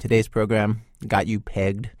that theme. Today's program, Got You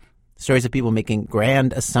Pegged. Stories of people making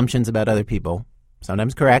grand assumptions about other people.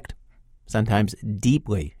 Sometimes correct, sometimes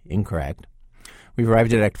deeply incorrect. We've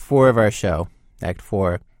arrived at Act 4 of our show. Act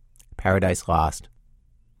 4, Paradise Lost.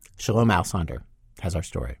 Shalom Auslander has our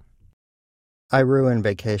story. I ruin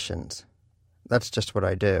vacations. That's just what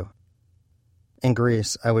I do. In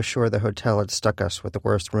Greece, I was sure the hotel had stuck us with the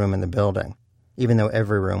worst room in the building, even though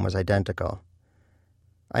every room was identical.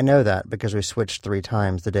 I know that because we switched 3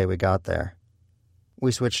 times the day we got there.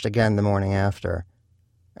 We switched again the morning after,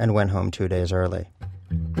 and went home 2 days early.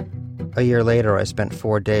 A year later, I spent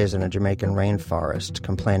 4 days in a Jamaican rainforest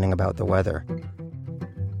complaining about the weather.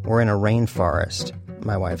 We're in a rainforest,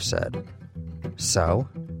 my wife said. So?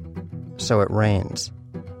 So it rains.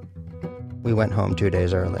 We went home 2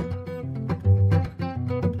 days early.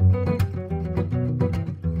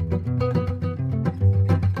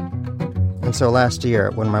 And so last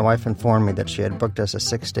year, when my wife informed me that she had booked us a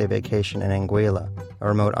 6-day vacation in Anguilla, a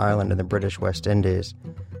remote island in the British West Indies,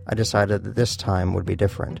 I decided that this time would be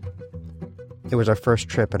different. It was our first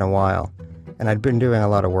trip in a while, and I'd been doing a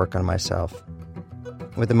lot of work on myself.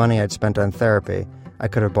 With the money I'd spent on therapy, I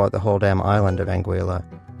could have bought the whole damn island of Anguilla,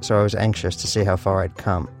 so I was anxious to see how far I'd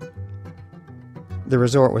come. The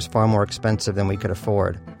resort was far more expensive than we could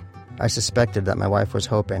afford. I suspected that my wife was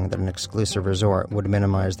hoping that an exclusive resort would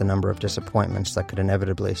minimize the number of disappointments that could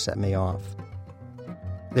inevitably set me off.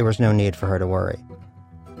 There was no need for her to worry.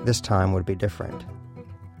 This time would be different.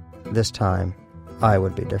 This time, I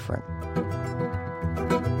would be different.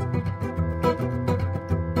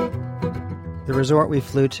 The resort we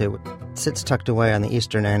flew to sits tucked away on the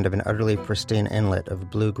eastern end of an utterly pristine inlet of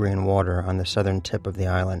blue-green water on the southern tip of the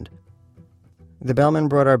island. The bellman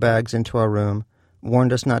brought our bags into our room,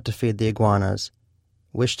 warned us not to feed the iguanas,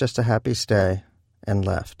 wished us a happy stay, and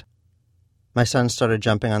left. My son started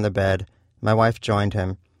jumping on the bed, my wife joined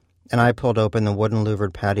him, and I pulled open the wooden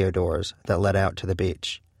louvered patio doors that led out to the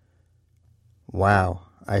beach. "Wow,"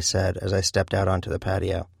 I said as I stepped out onto the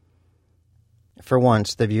patio. For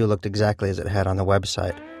once, the view looked exactly as it had on the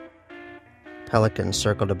website. Pelicans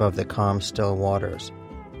circled above the calm, still waters.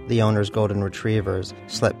 The owner's golden retrievers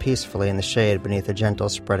slept peacefully in the shade beneath a gentle,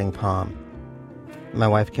 spreading palm. My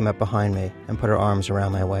wife came up behind me and put her arms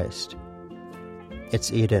around my waist.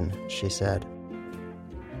 "It's Eden," she said.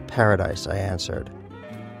 "Paradise," I answered.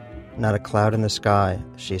 "Not a cloud in the sky,"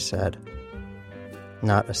 she said.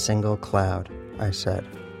 "Not a single cloud," I said.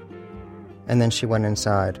 And then she went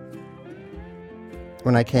inside.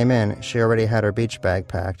 When I came in, she already had her beach bag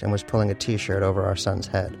packed and was pulling a t-shirt over our son's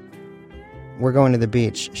head. "We're going to the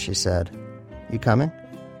beach," she said. "You coming?"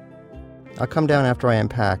 "I'll come down after I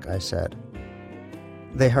unpack," I said.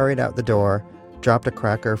 They hurried out the door, dropped a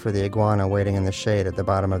cracker for the iguana waiting in the shade at the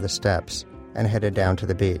bottom of the steps, and headed down to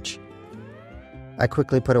the beach. I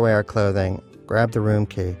quickly put away our clothing, grabbed the room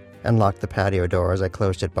key, and locked the patio door as I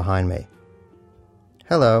closed it behind me.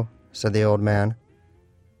 "Hello," said the old man.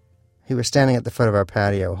 He was standing at the foot of our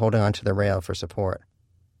patio, holding onto the rail for support.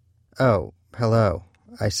 "Oh, hello,"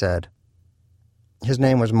 I said. His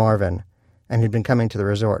name was Marvin, and he'd been coming to the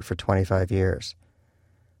resort for 25 years.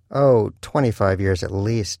 "Oh, 25 years at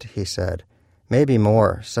least," he said. "Maybe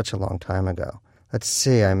more, such a long time ago. Let's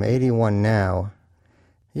see, I'm 81 now.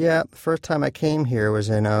 Yeah, the first time I came here was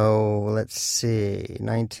in,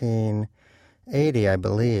 1980, I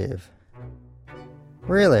believe.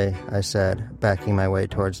 Really, I said, backing my way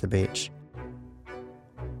towards the beach.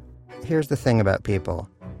 Here's the thing about people.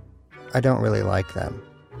 I don't really like them.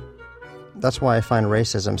 That's why I find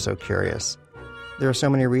racism so curious. There are so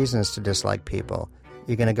many reasons to dislike people.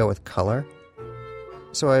 You're going to go with color?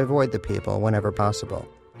 So I avoid the people whenever possible.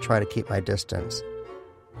 Try to keep my distance.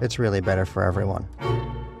 It's really better for everyone.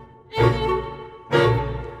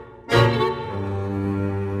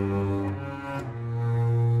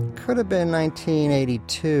 Could have been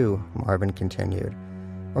 1982, Marvin continued.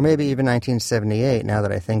 Or maybe even 1978, now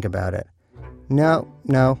that I think about it. No,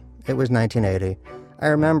 it was 1980. I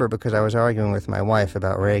remember because I was arguing with my wife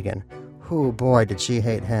about Reagan. Ooh, boy, did she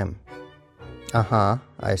hate him. Uh-huh,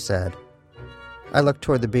 I said. I looked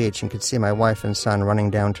toward the beach and could see my wife and son running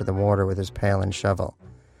down to the water with his pail and shovel.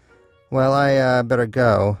 Well, I better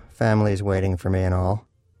go. Family's waiting for me and all.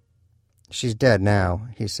 She's dead now,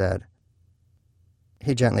 he said.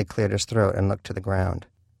 He gently cleared his throat and looked to the ground.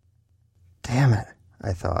 Damn it,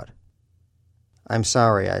 I thought. I'm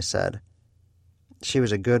sorry, I said. She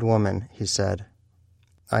was a good woman, he said.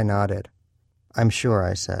 I nodded. I'm sure,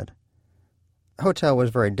 I said. Hotel was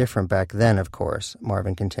very different back then, of course,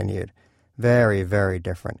 Marvin continued. Very, very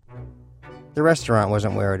different. The restaurant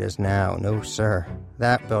wasn't where it is now, no sir.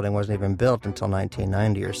 That building wasn't even built until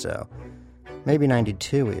 1990 or so. Maybe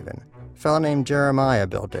 92 even. A fellow named Jeremiah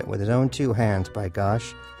built it with his own 2 hands, by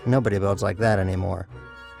gosh. Nobody builds like that anymore.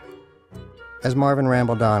 As Marvin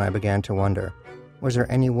rambled on, I began to wonder, was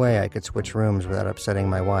there any way I could switch rooms without upsetting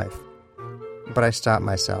my wife? But I stopped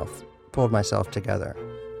myself, pulled myself together.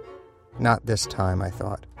 Not this time, I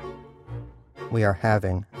thought. We are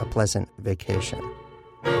having a pleasant vacation.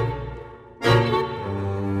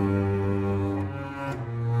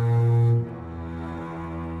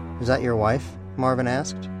 Is that your wife? Marvin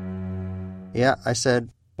asked. Yeah, I said,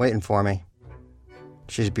 waiting for me.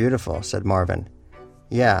 She's beautiful, said Marvin.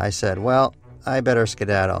 Yeah, I said, well, I better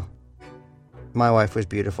skedaddle. My wife was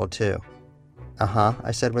beautiful too. Uh-huh,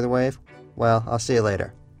 I said with a wave. Well, I'll see you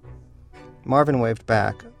later. Marvin waved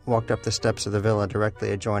back, walked up the steps of the villa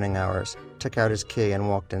directly adjoining ours, took out his key and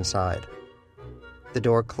walked inside. The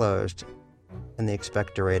door closed, and the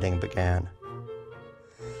expectorating began.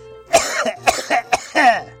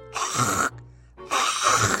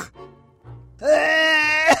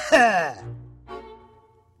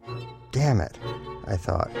 Damn it, I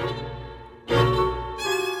thought.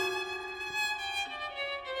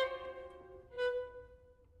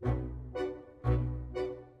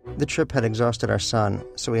 The trip had exhausted our son,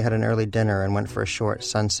 so we had an early dinner and went for a short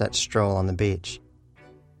sunset stroll on the beach.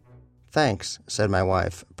 Thanks, said my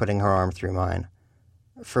wife, putting her arm through mine.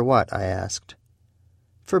 For what? I asked.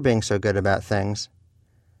 For being so good about things.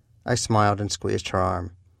 I smiled and squeezed her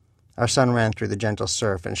arm. Our son ran through the gentle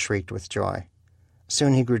surf and shrieked with joy.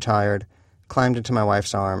 Soon he grew tired, climbed into my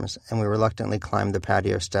wife's arms, and we reluctantly climbed the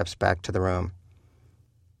patio steps back to the room.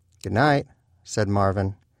 Good night, said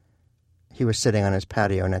Marvin. He was sitting on his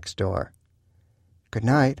patio next door. Good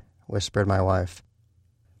night, whispered my wife.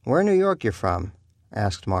 Where in New York you from?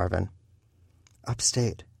 Asked Marvin.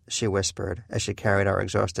 Upstate, she whispered as she carried our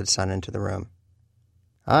exhausted son into the room.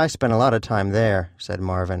 I spent a lot of time there, said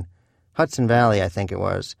Marvin. Hudson Valley, I think it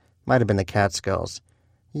was. Might have been the Catskills.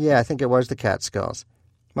 Yeah, I think it was the Catskills.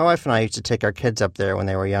 My wife and I used to take our kids up there when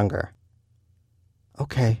they were younger.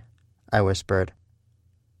 Okay, I whispered.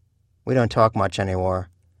 We don't talk much anymore.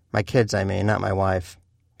 My kids, I mean, not my wife.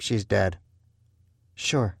 She's dead.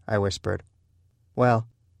 Sure, I whispered. Well,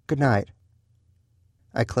 good night.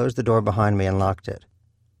 I closed the door behind me and locked it.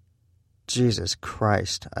 Jesus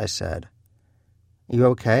Christ, I said. You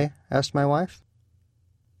okay? Asked my wife.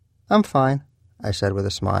 I'm fine, I said with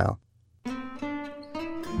a smile.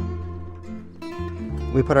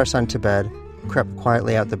 We put our son to bed, crept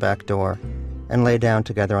quietly out the back door, and lay down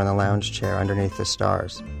together on the lounge chair underneath the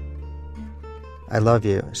stars. I love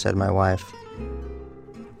you, said my wife.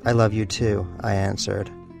 I love you too, I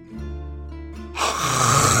answered.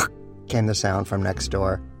 Came the sound from next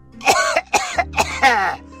door.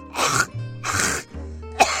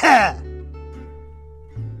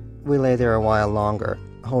 We lay there a while longer,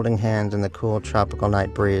 holding hands in the cool tropical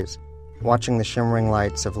night breeze, watching the shimmering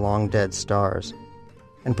lights of long-dead stars,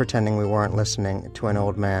 and pretending we weren't listening to an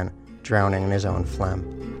old man drowning in his own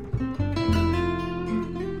phlegm.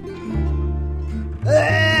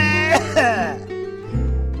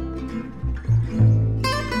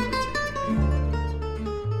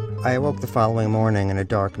 I awoke the following morning in a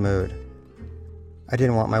dark mood. I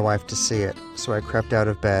didn't want my wife to see it, so I crept out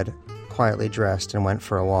of bed, quietly dressed and went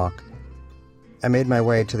for a walk. I made my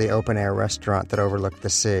way to the open-air restaurant that overlooked the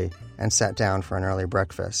sea and sat down for an early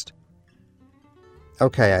breakfast.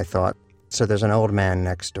 Okay, I thought, so there's an old man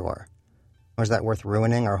next door. Was that worth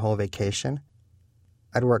ruining our whole vacation?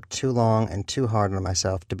 I'd worked too long and too hard on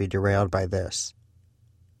myself to be derailed by this.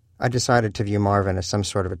 I decided to view Marvin as some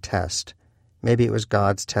sort of a test. Maybe it was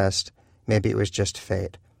God's test, maybe it was just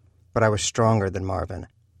fate. But I was stronger than Marvin.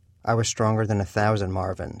 I was stronger than 1,000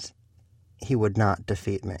 Marvins. He would not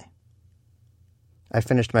defeat me. I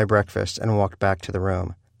finished my breakfast and walked back to the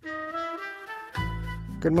room.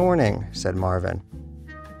 "Good morning," said Marvin.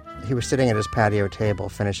 He was sitting at his patio table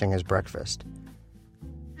finishing his breakfast.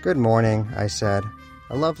 "Good morning," I said.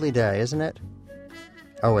 "A lovely day, isn't it?"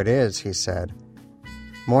 "Oh, it is," he said.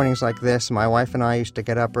 "Mornings like this, my wife and I used to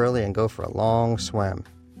get up early and go for a long swim."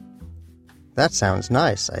 "That sounds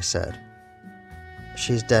nice," I said.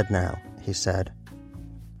 "She's dead now," he said.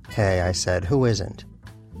 "Hey," I said, "who isn't?"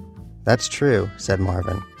 "That's true," said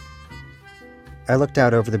Marvin. I looked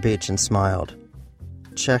out over the beach and smiled.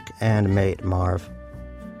 Check and mate, Marv.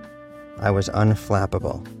 I was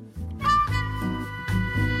unflappable.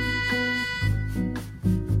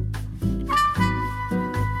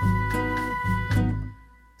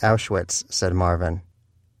 "Auschwitz," said Marvin.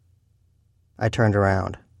 I turned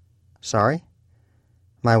around. "Sorry?"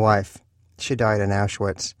 "My wife. She died in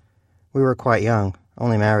Auschwitz. We were quite young,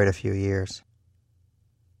 only married a few years."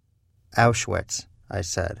 "Auschwitz," I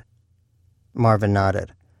said. Marvin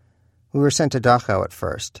nodded. "We were sent to Dachau at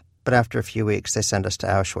first, but after a few weeks they sent us to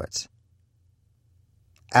Auschwitz."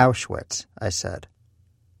 "Auschwitz," I said.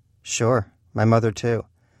 "Sure, my mother too.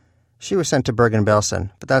 She was sent to Bergen-Belsen,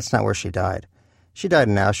 but that's not where she died. She died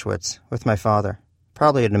in Auschwitz, with my father.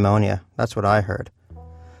 Probably of pneumonia, that's what I heard.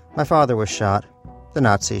 My father was shot. The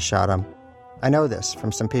Nazis shot him. I know this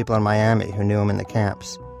from some people in Miami who knew him in the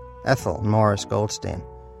camps. Ethel and Morris Goldstein.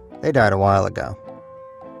 They died a while ago.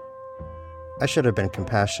 I should have been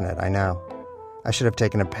compassionate, I know. I should have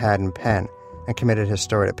taken a pad and pen and committed his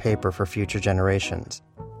story to paper for future generations.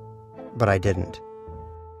 But I didn't.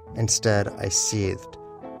 Instead, I seethed.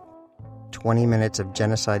 20 minutes of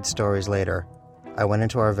genocide stories later, I went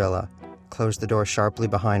into our villa, closed the door sharply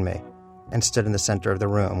behind me, and stood in the center of the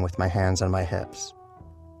room with my hands on my hips.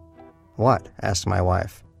 "What?" asked my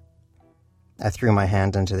wife. I threw my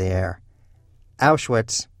hand into the air.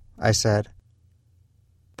 "Auschwitz," I said.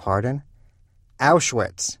 "Pardon?"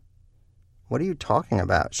 "Auschwitz." "What are you talking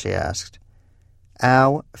about?" she asked.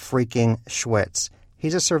 Au-freaking-Schwitz.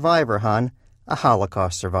 He's a survivor, hon. A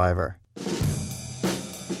Holocaust survivor.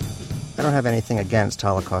 I don't have anything against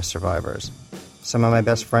Holocaust survivors. Some of my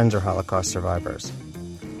best friends are Holocaust survivors.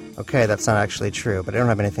 Okay, that's not actually true, but I don't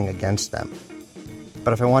have anything against them.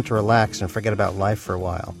 But if I want to relax and forget about life for a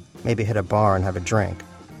while, maybe hit a bar and have a drink,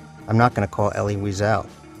 I'm not going to call Ellie Wiesel.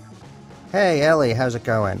 "Hey, Ellie, how's it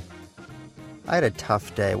going?" "I had a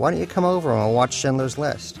tough day. Why don't you come over and we'll watch Schindler's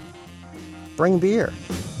List?" "Bring beer."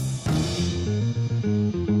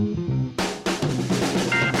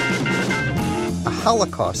 "A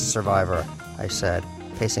Holocaust survivor," I said,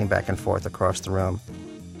 pacing back and forth across the room.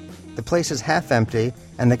 "The place is half empty,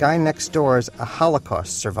 and the guy next door is a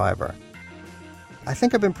Holocaust survivor. I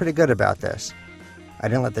think I've been pretty good about this. I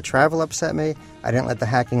didn't let the travel upset me. I didn't let the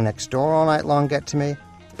hacking next door all night long get to me.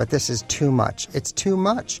 But this is too much. It's too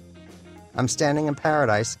much. I'm standing in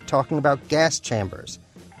paradise talking about gas chambers."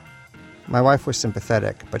 My wife was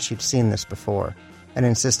sympathetic, but she'd seen this before, and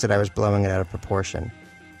insisted I was blowing it out of proportion.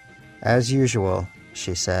 "As usual,"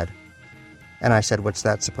 she said. And I said, "What's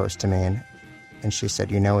that supposed to mean?" And she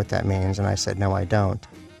said, "You know what that means." And I said, "No, I don't."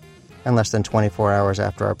 And less than 24 hours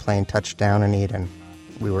after our plane touched down in Eden,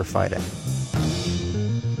 we were fighting.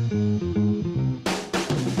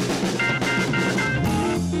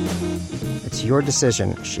 "It's your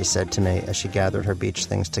decision," she said to me as she gathered her beach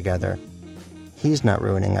things together. "He's not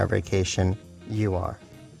ruining our vacation. You are."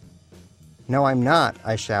 "No, I'm not,"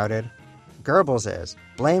 I shouted. "Goebbels is.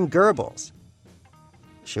 Blame Goebbels."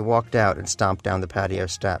 She walked out and stomped down the patio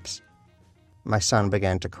steps. My son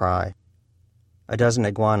began to cry. A dozen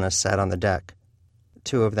iguanas sat on the deck.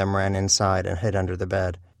 2 of them ran inside and hid under the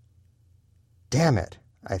bed. Damn it,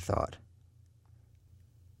 I thought.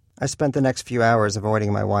 I spent the next few hours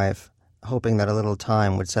avoiding my wife, hoping that a little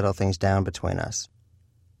time would settle things down between us.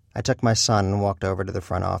 I took my son and walked over to the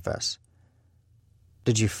front office.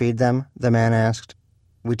 "Did you feed them?" the man asked.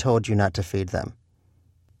 "We told you not to feed them."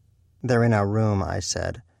 "They're in our room," I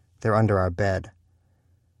said. "They're under our bed."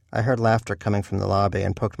 I heard laughter coming from the lobby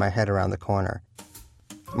and poked my head around the corner.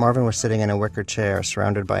 Marvin was sitting in a wicker chair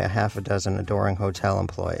surrounded by a half a dozen adoring hotel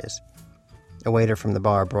employees. A waiter from the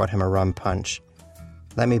bar brought him a rum punch.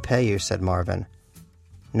 "Let me pay you," said Marvin.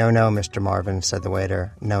 "No, no, Mr. Marvin," said the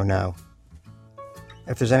waiter. "No, no."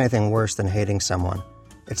 If there's anything worse than hating someone,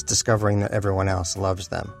 it's discovering that everyone else loves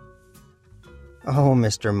them. "Oh,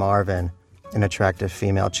 Mr. Marvin," an attractive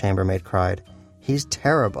female chambermaid cried. "He's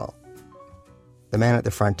terrible." The man at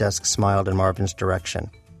the front desk smiled in Marvin's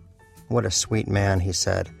direction. "What a sweet man," he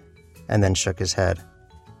said, and then shook his head.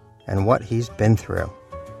 "And what he's been through."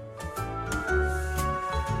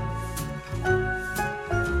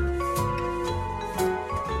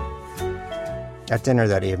 At dinner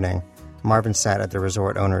that evening, Marvin sat at the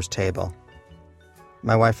resort owner's table.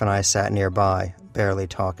 My wife and I sat nearby, barely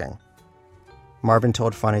talking. Marvin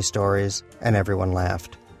told funny stories, and everyone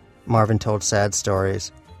laughed. Marvin told sad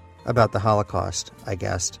stories, about the Holocaust, I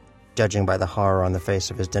guessed, judging by the horror on the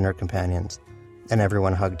face of his dinner companions, and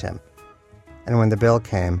everyone hugged him. And when the bill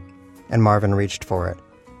came, and Marvin reached for it,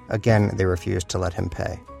 again they refused to let him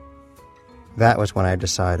pay. That was when I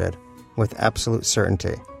decided, with absolute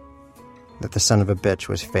certainty, that the son of a bitch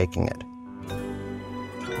was faking it.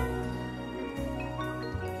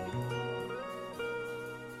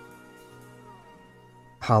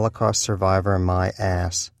 Holocaust survivor my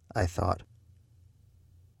ass, I thought.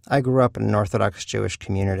 I grew up in an Orthodox Jewish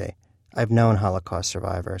community. I've known Holocaust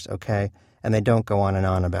survivors, okay? And they don't go on and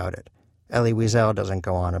on about it. Elie Wiesel doesn't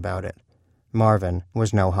go on about it. Marvin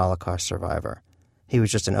was no Holocaust survivor. He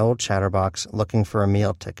was just an old chatterbox looking for a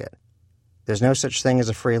meal ticket. There's no such thing as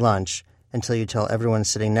a free lunch until you tell everyone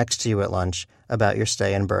sitting next to you at lunch about your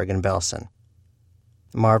stay in Bergen-Belsen.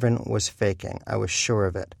 Marvin was faking. I was sure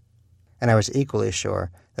of it. And I was equally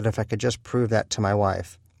sure that if I could just prove that to my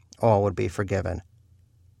wife, all would be forgiven.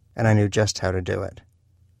 And I knew just how to do it.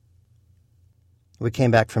 We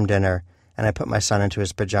came back from dinner, and I put my son into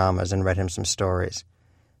his pajamas and read him some stories.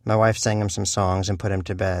 My wife sang him some songs and put him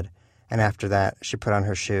to bed, and after that she put on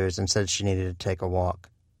her shoes and said she needed to take a walk.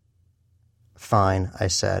 "Fine," I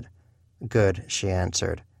said. "Good," she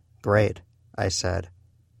answered. "Great," I said.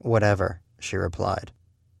 "Whatever," she replied.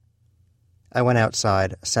 I went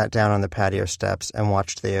outside, sat down on the patio steps, and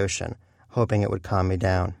watched the ocean, hoping it would calm me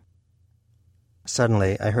down.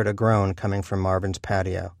 Suddenly, I heard a groan coming from Marvin's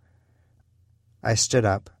patio. I stood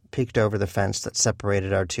up, peeked over the fence that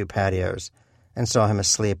separated our two patios, and saw him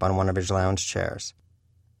asleep on one of his lounge chairs.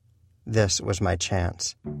 This was my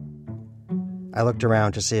chance. I looked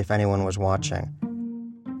around to see if anyone was watching,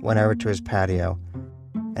 went over to his patio,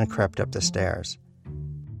 and crept up the stairs.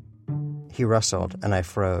 He rustled, and I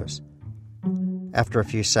froze. After a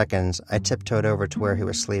few seconds, I tiptoed over to where he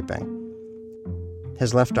was sleeping.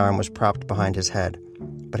 His left arm was propped behind his head,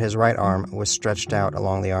 but his right arm was stretched out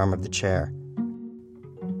along the arm of the chair.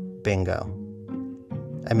 Bingo.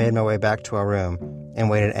 I made my way back to our room and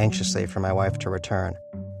waited anxiously for my wife to return.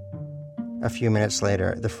 A few minutes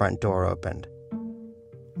later, the front door opened.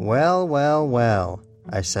 "Well, well, well,"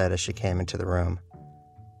 I said as she came into the room.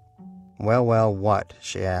 "Well, well, what?"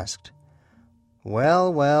 she asked.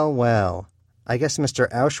 "Well, well, well. I guess Mr.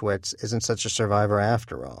 Auschwitz isn't such a survivor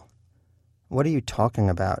after all." "What are you talking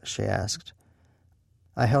about?" she asked.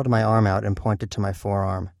 I held my arm out and pointed to my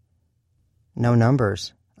forearm. "No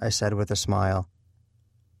numbers," I said with a smile.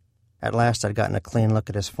 At last I'd gotten a clean look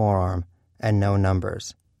at his forearm, and no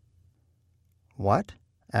numbers. "What?"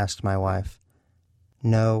 asked my wife.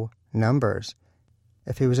 "No numbers.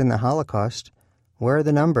 If he was in the Holocaust, where are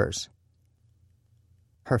the numbers?"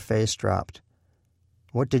 Her face dropped.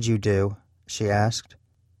 "What did you do?" she asked.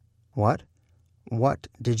 "What? What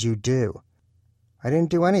did you do?" "I didn't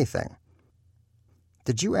do anything."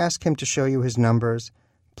 "Did you ask him to show you his numbers?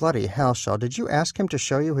 Bloody hell, Shell, did you ask him to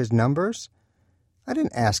show you his numbers?" "I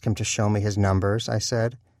didn't ask him to show me his numbers," I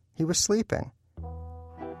said. "He was sleeping."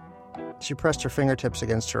 She pressed her fingertips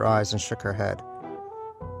against her eyes and shook her head.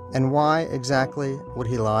 "And why, exactly, would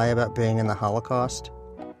he lie about being in the Holocaust?"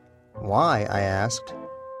 "Why?" I asked.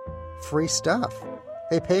 "Free stuff.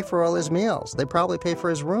 They pay for all his meals. They probably pay for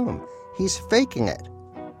his room. He's faking it."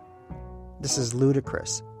 "This is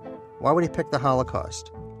ludicrous. Why would he pick the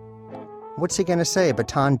Holocaust?" "What's he going to say,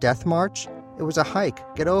 Bataan Death March? It was a hike.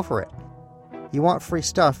 Get over it. You want free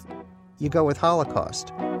stuff, you go with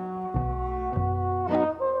Holocaust."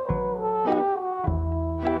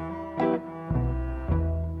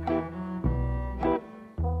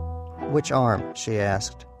 "Which arm?" she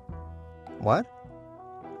asked. "What?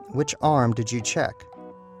 Which arm did you check?"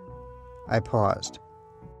 I paused.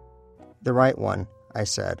 "The right one," I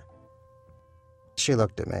said. She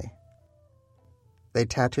looked at me. "They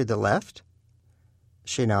tattooed the left?"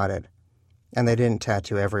 She nodded. "And they didn't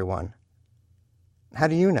tattoo everyone." "How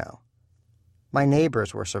do you know?" "My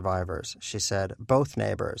neighbors were survivors," she said. "Both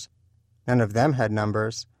neighbors. None of them had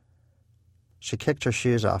numbers." She kicked her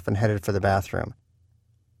shoes off and headed for the bathroom.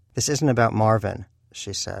 "This isn't about Marvin,"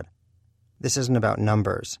 she said. "This isn't about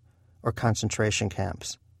numbers or concentration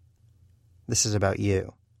camps. This is about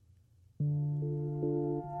you."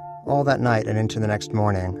 All that night and into the next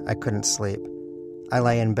morning, I couldn't sleep. I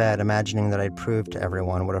lay in bed imagining that I'd proved to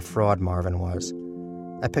everyone what a fraud Marvin was.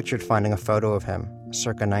 I pictured finding a photo of him,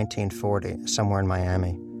 circa 1940, somewhere in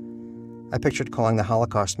Miami. I pictured calling the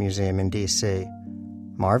Holocaust Museum in D.C.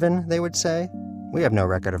 "Marvin," they would say. "We have no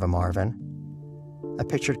record of a Marvin." I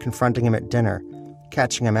pictured confronting him at dinner,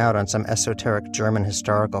 catching him out on some esoteric German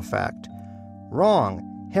historical fact. "Wrong!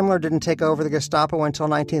 Himmler didn't take over the Gestapo until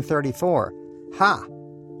 1934. Ha!"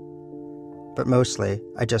 But mostly,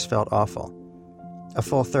 I just felt awful. A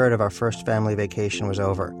full third of our first family vacation was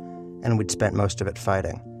over, and we'd spent most of it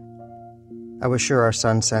fighting. I was sure our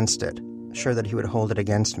son sensed it, sure that he would hold it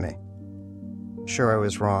against me. Sure I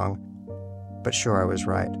was wrong, but sure I was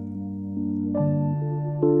right.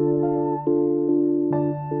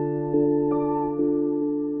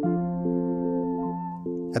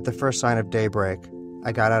 At the first sign of daybreak,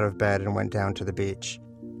 I got out of bed and went down to the beach.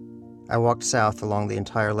 I walked south along the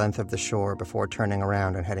entire length of the shore before turning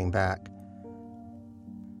around and heading back.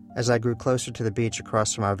 As I grew closer to the beach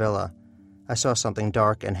across from our villa, I saw something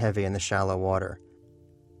dark and heavy in the shallow water.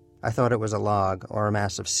 I thought it was a log or a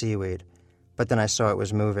mass of seaweed, but then I saw it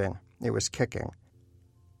was moving. It was kicking.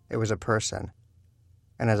 It was a person.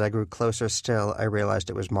 And as I grew closer still, I realized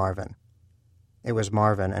it was Marvin. It was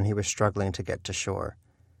Marvin, and he was struggling to get to shore.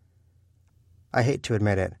 I hate to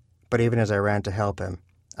admit it, but even as I ran to help him,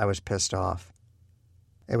 I was pissed off.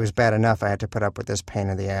 It was bad enough I had to put up with this pain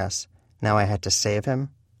in the ass. Now I had to save him?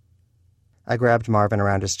 I grabbed Marvin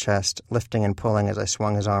around his chest, lifting and pulling as I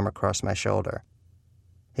swung his arm across my shoulder.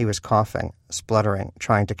 He was coughing, spluttering,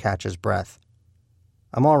 trying to catch his breath.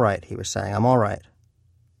 "I'm all right," he was saying. "I'm all right."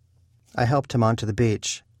 I helped him onto the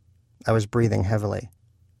beach. I was breathing heavily.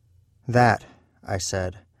 "That," I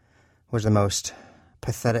said, "was the most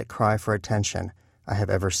pathetic cry for attention I have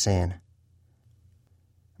ever seen."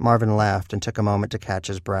 Marvin laughed and took a moment to catch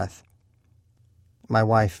his breath. "My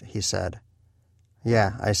wife," he said.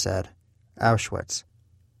 "Yeah," I said. "Auschwitz."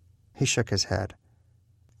 He shook his head.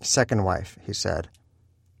 "Second wife," he said.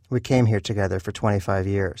 "We came here together for 25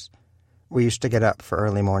 years. We used to get up for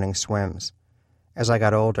early morning swims. As I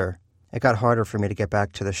got older, it got harder for me to get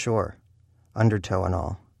back to the shore, undertow and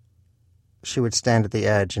all. She would stand at the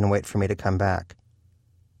edge and wait for me to come back."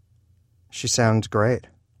 "She sounds great,"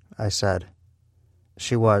 I said.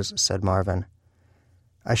 "She was," said Marvin.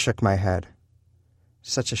 I shook my head.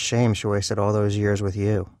 "Such a shame she wasted all those years with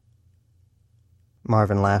you."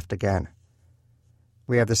 Marvin laughed again.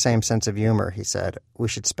 "We have the same sense of humor," he said. "We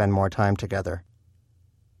should spend more time together."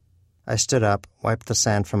 I stood up, wiped the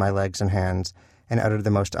sand from my legs and hands, and uttered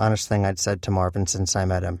the most honest thing I'd said to Marvin since I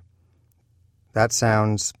met him. "That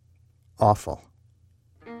sounds awful."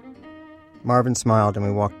 Marvin smiled and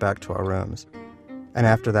we walked back to our rooms. And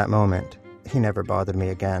after that moment, he never bothered me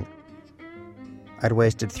again. I'd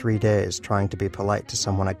wasted 3 days trying to be polite to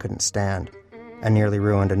someone I couldn't stand, and nearly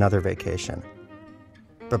ruined another vacation.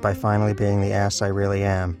 But by finally being the ass I really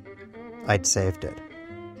am, I'd saved it.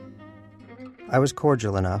 I was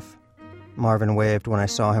cordial enough. Marvin waved when I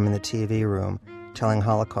saw him in the TV room, telling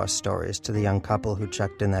Holocaust stories to the young couple who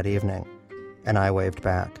checked in that evening, and I waved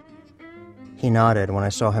back. He nodded when I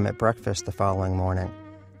saw him at breakfast the following morning,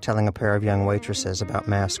 telling a pair of young waitresses about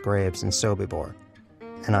mass graves in Sobibor,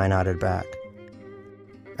 and I nodded back.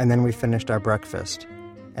 And then we finished our breakfast,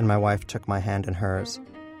 and my wife took my hand in hers,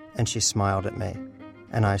 and she smiled at me,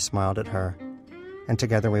 and I smiled at her, and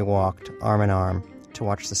together we walked, arm in arm, to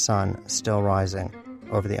watch the sun still rising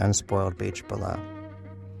over the unspoiled beach below.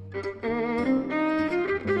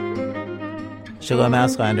 Shalom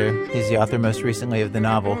Auslander. He's the author most recently of the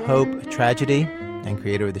novel Hope, a Tragedy, and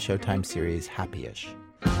creator of the Showtime series Happy-ish.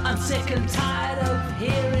 I'm sick and tired of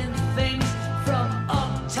hearing things from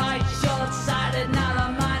uptight, short-sighted,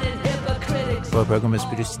 narrow-minded hypocritics. The program was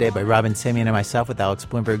produced today by Robin Simeon and myself, with Alex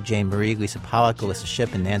Bloomberg, Jane Marie, Lisa Pollack, Alyssa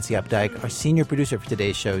Shipp, and Nancy Updike. Our senior producer for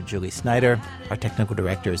today's show, Julie Snyder. Our technical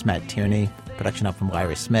director is Matt Tierney. Production help from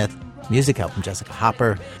Lyra Smith. Music help from Jessica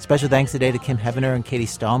Hopper. Special thanks today to Kim Hevener and Katie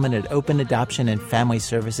Stahlman at Open Adoption and Family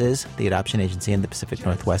Services, the adoption agency in the Pacific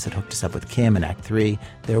Northwest that hooked us up with Kim in Act 3.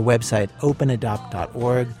 Their website,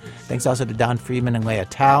 openadopt.org. Thanks also to Don Friedman and Leah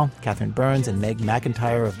Tao, Catherine Burns, and Meg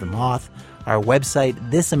McIntyre of The Moth. Our website,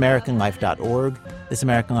 thisamericanlife.org. This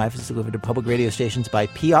American Life is delivered to public radio stations by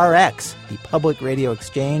PRX, the Public Radio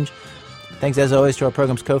Exchange. Thanks, as always, to our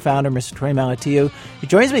program's co-founder, Mr. Tori Malatiu, who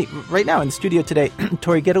joins me right now in the studio today.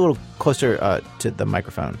 Tori, get a little closer to the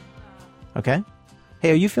microphone. Okay? Hey,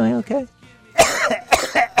 are you feeling okay?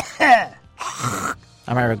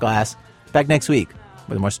 I'm Ira Glass. Back next week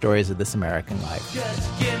with more stories of this American life.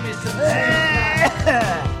 Just give me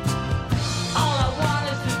some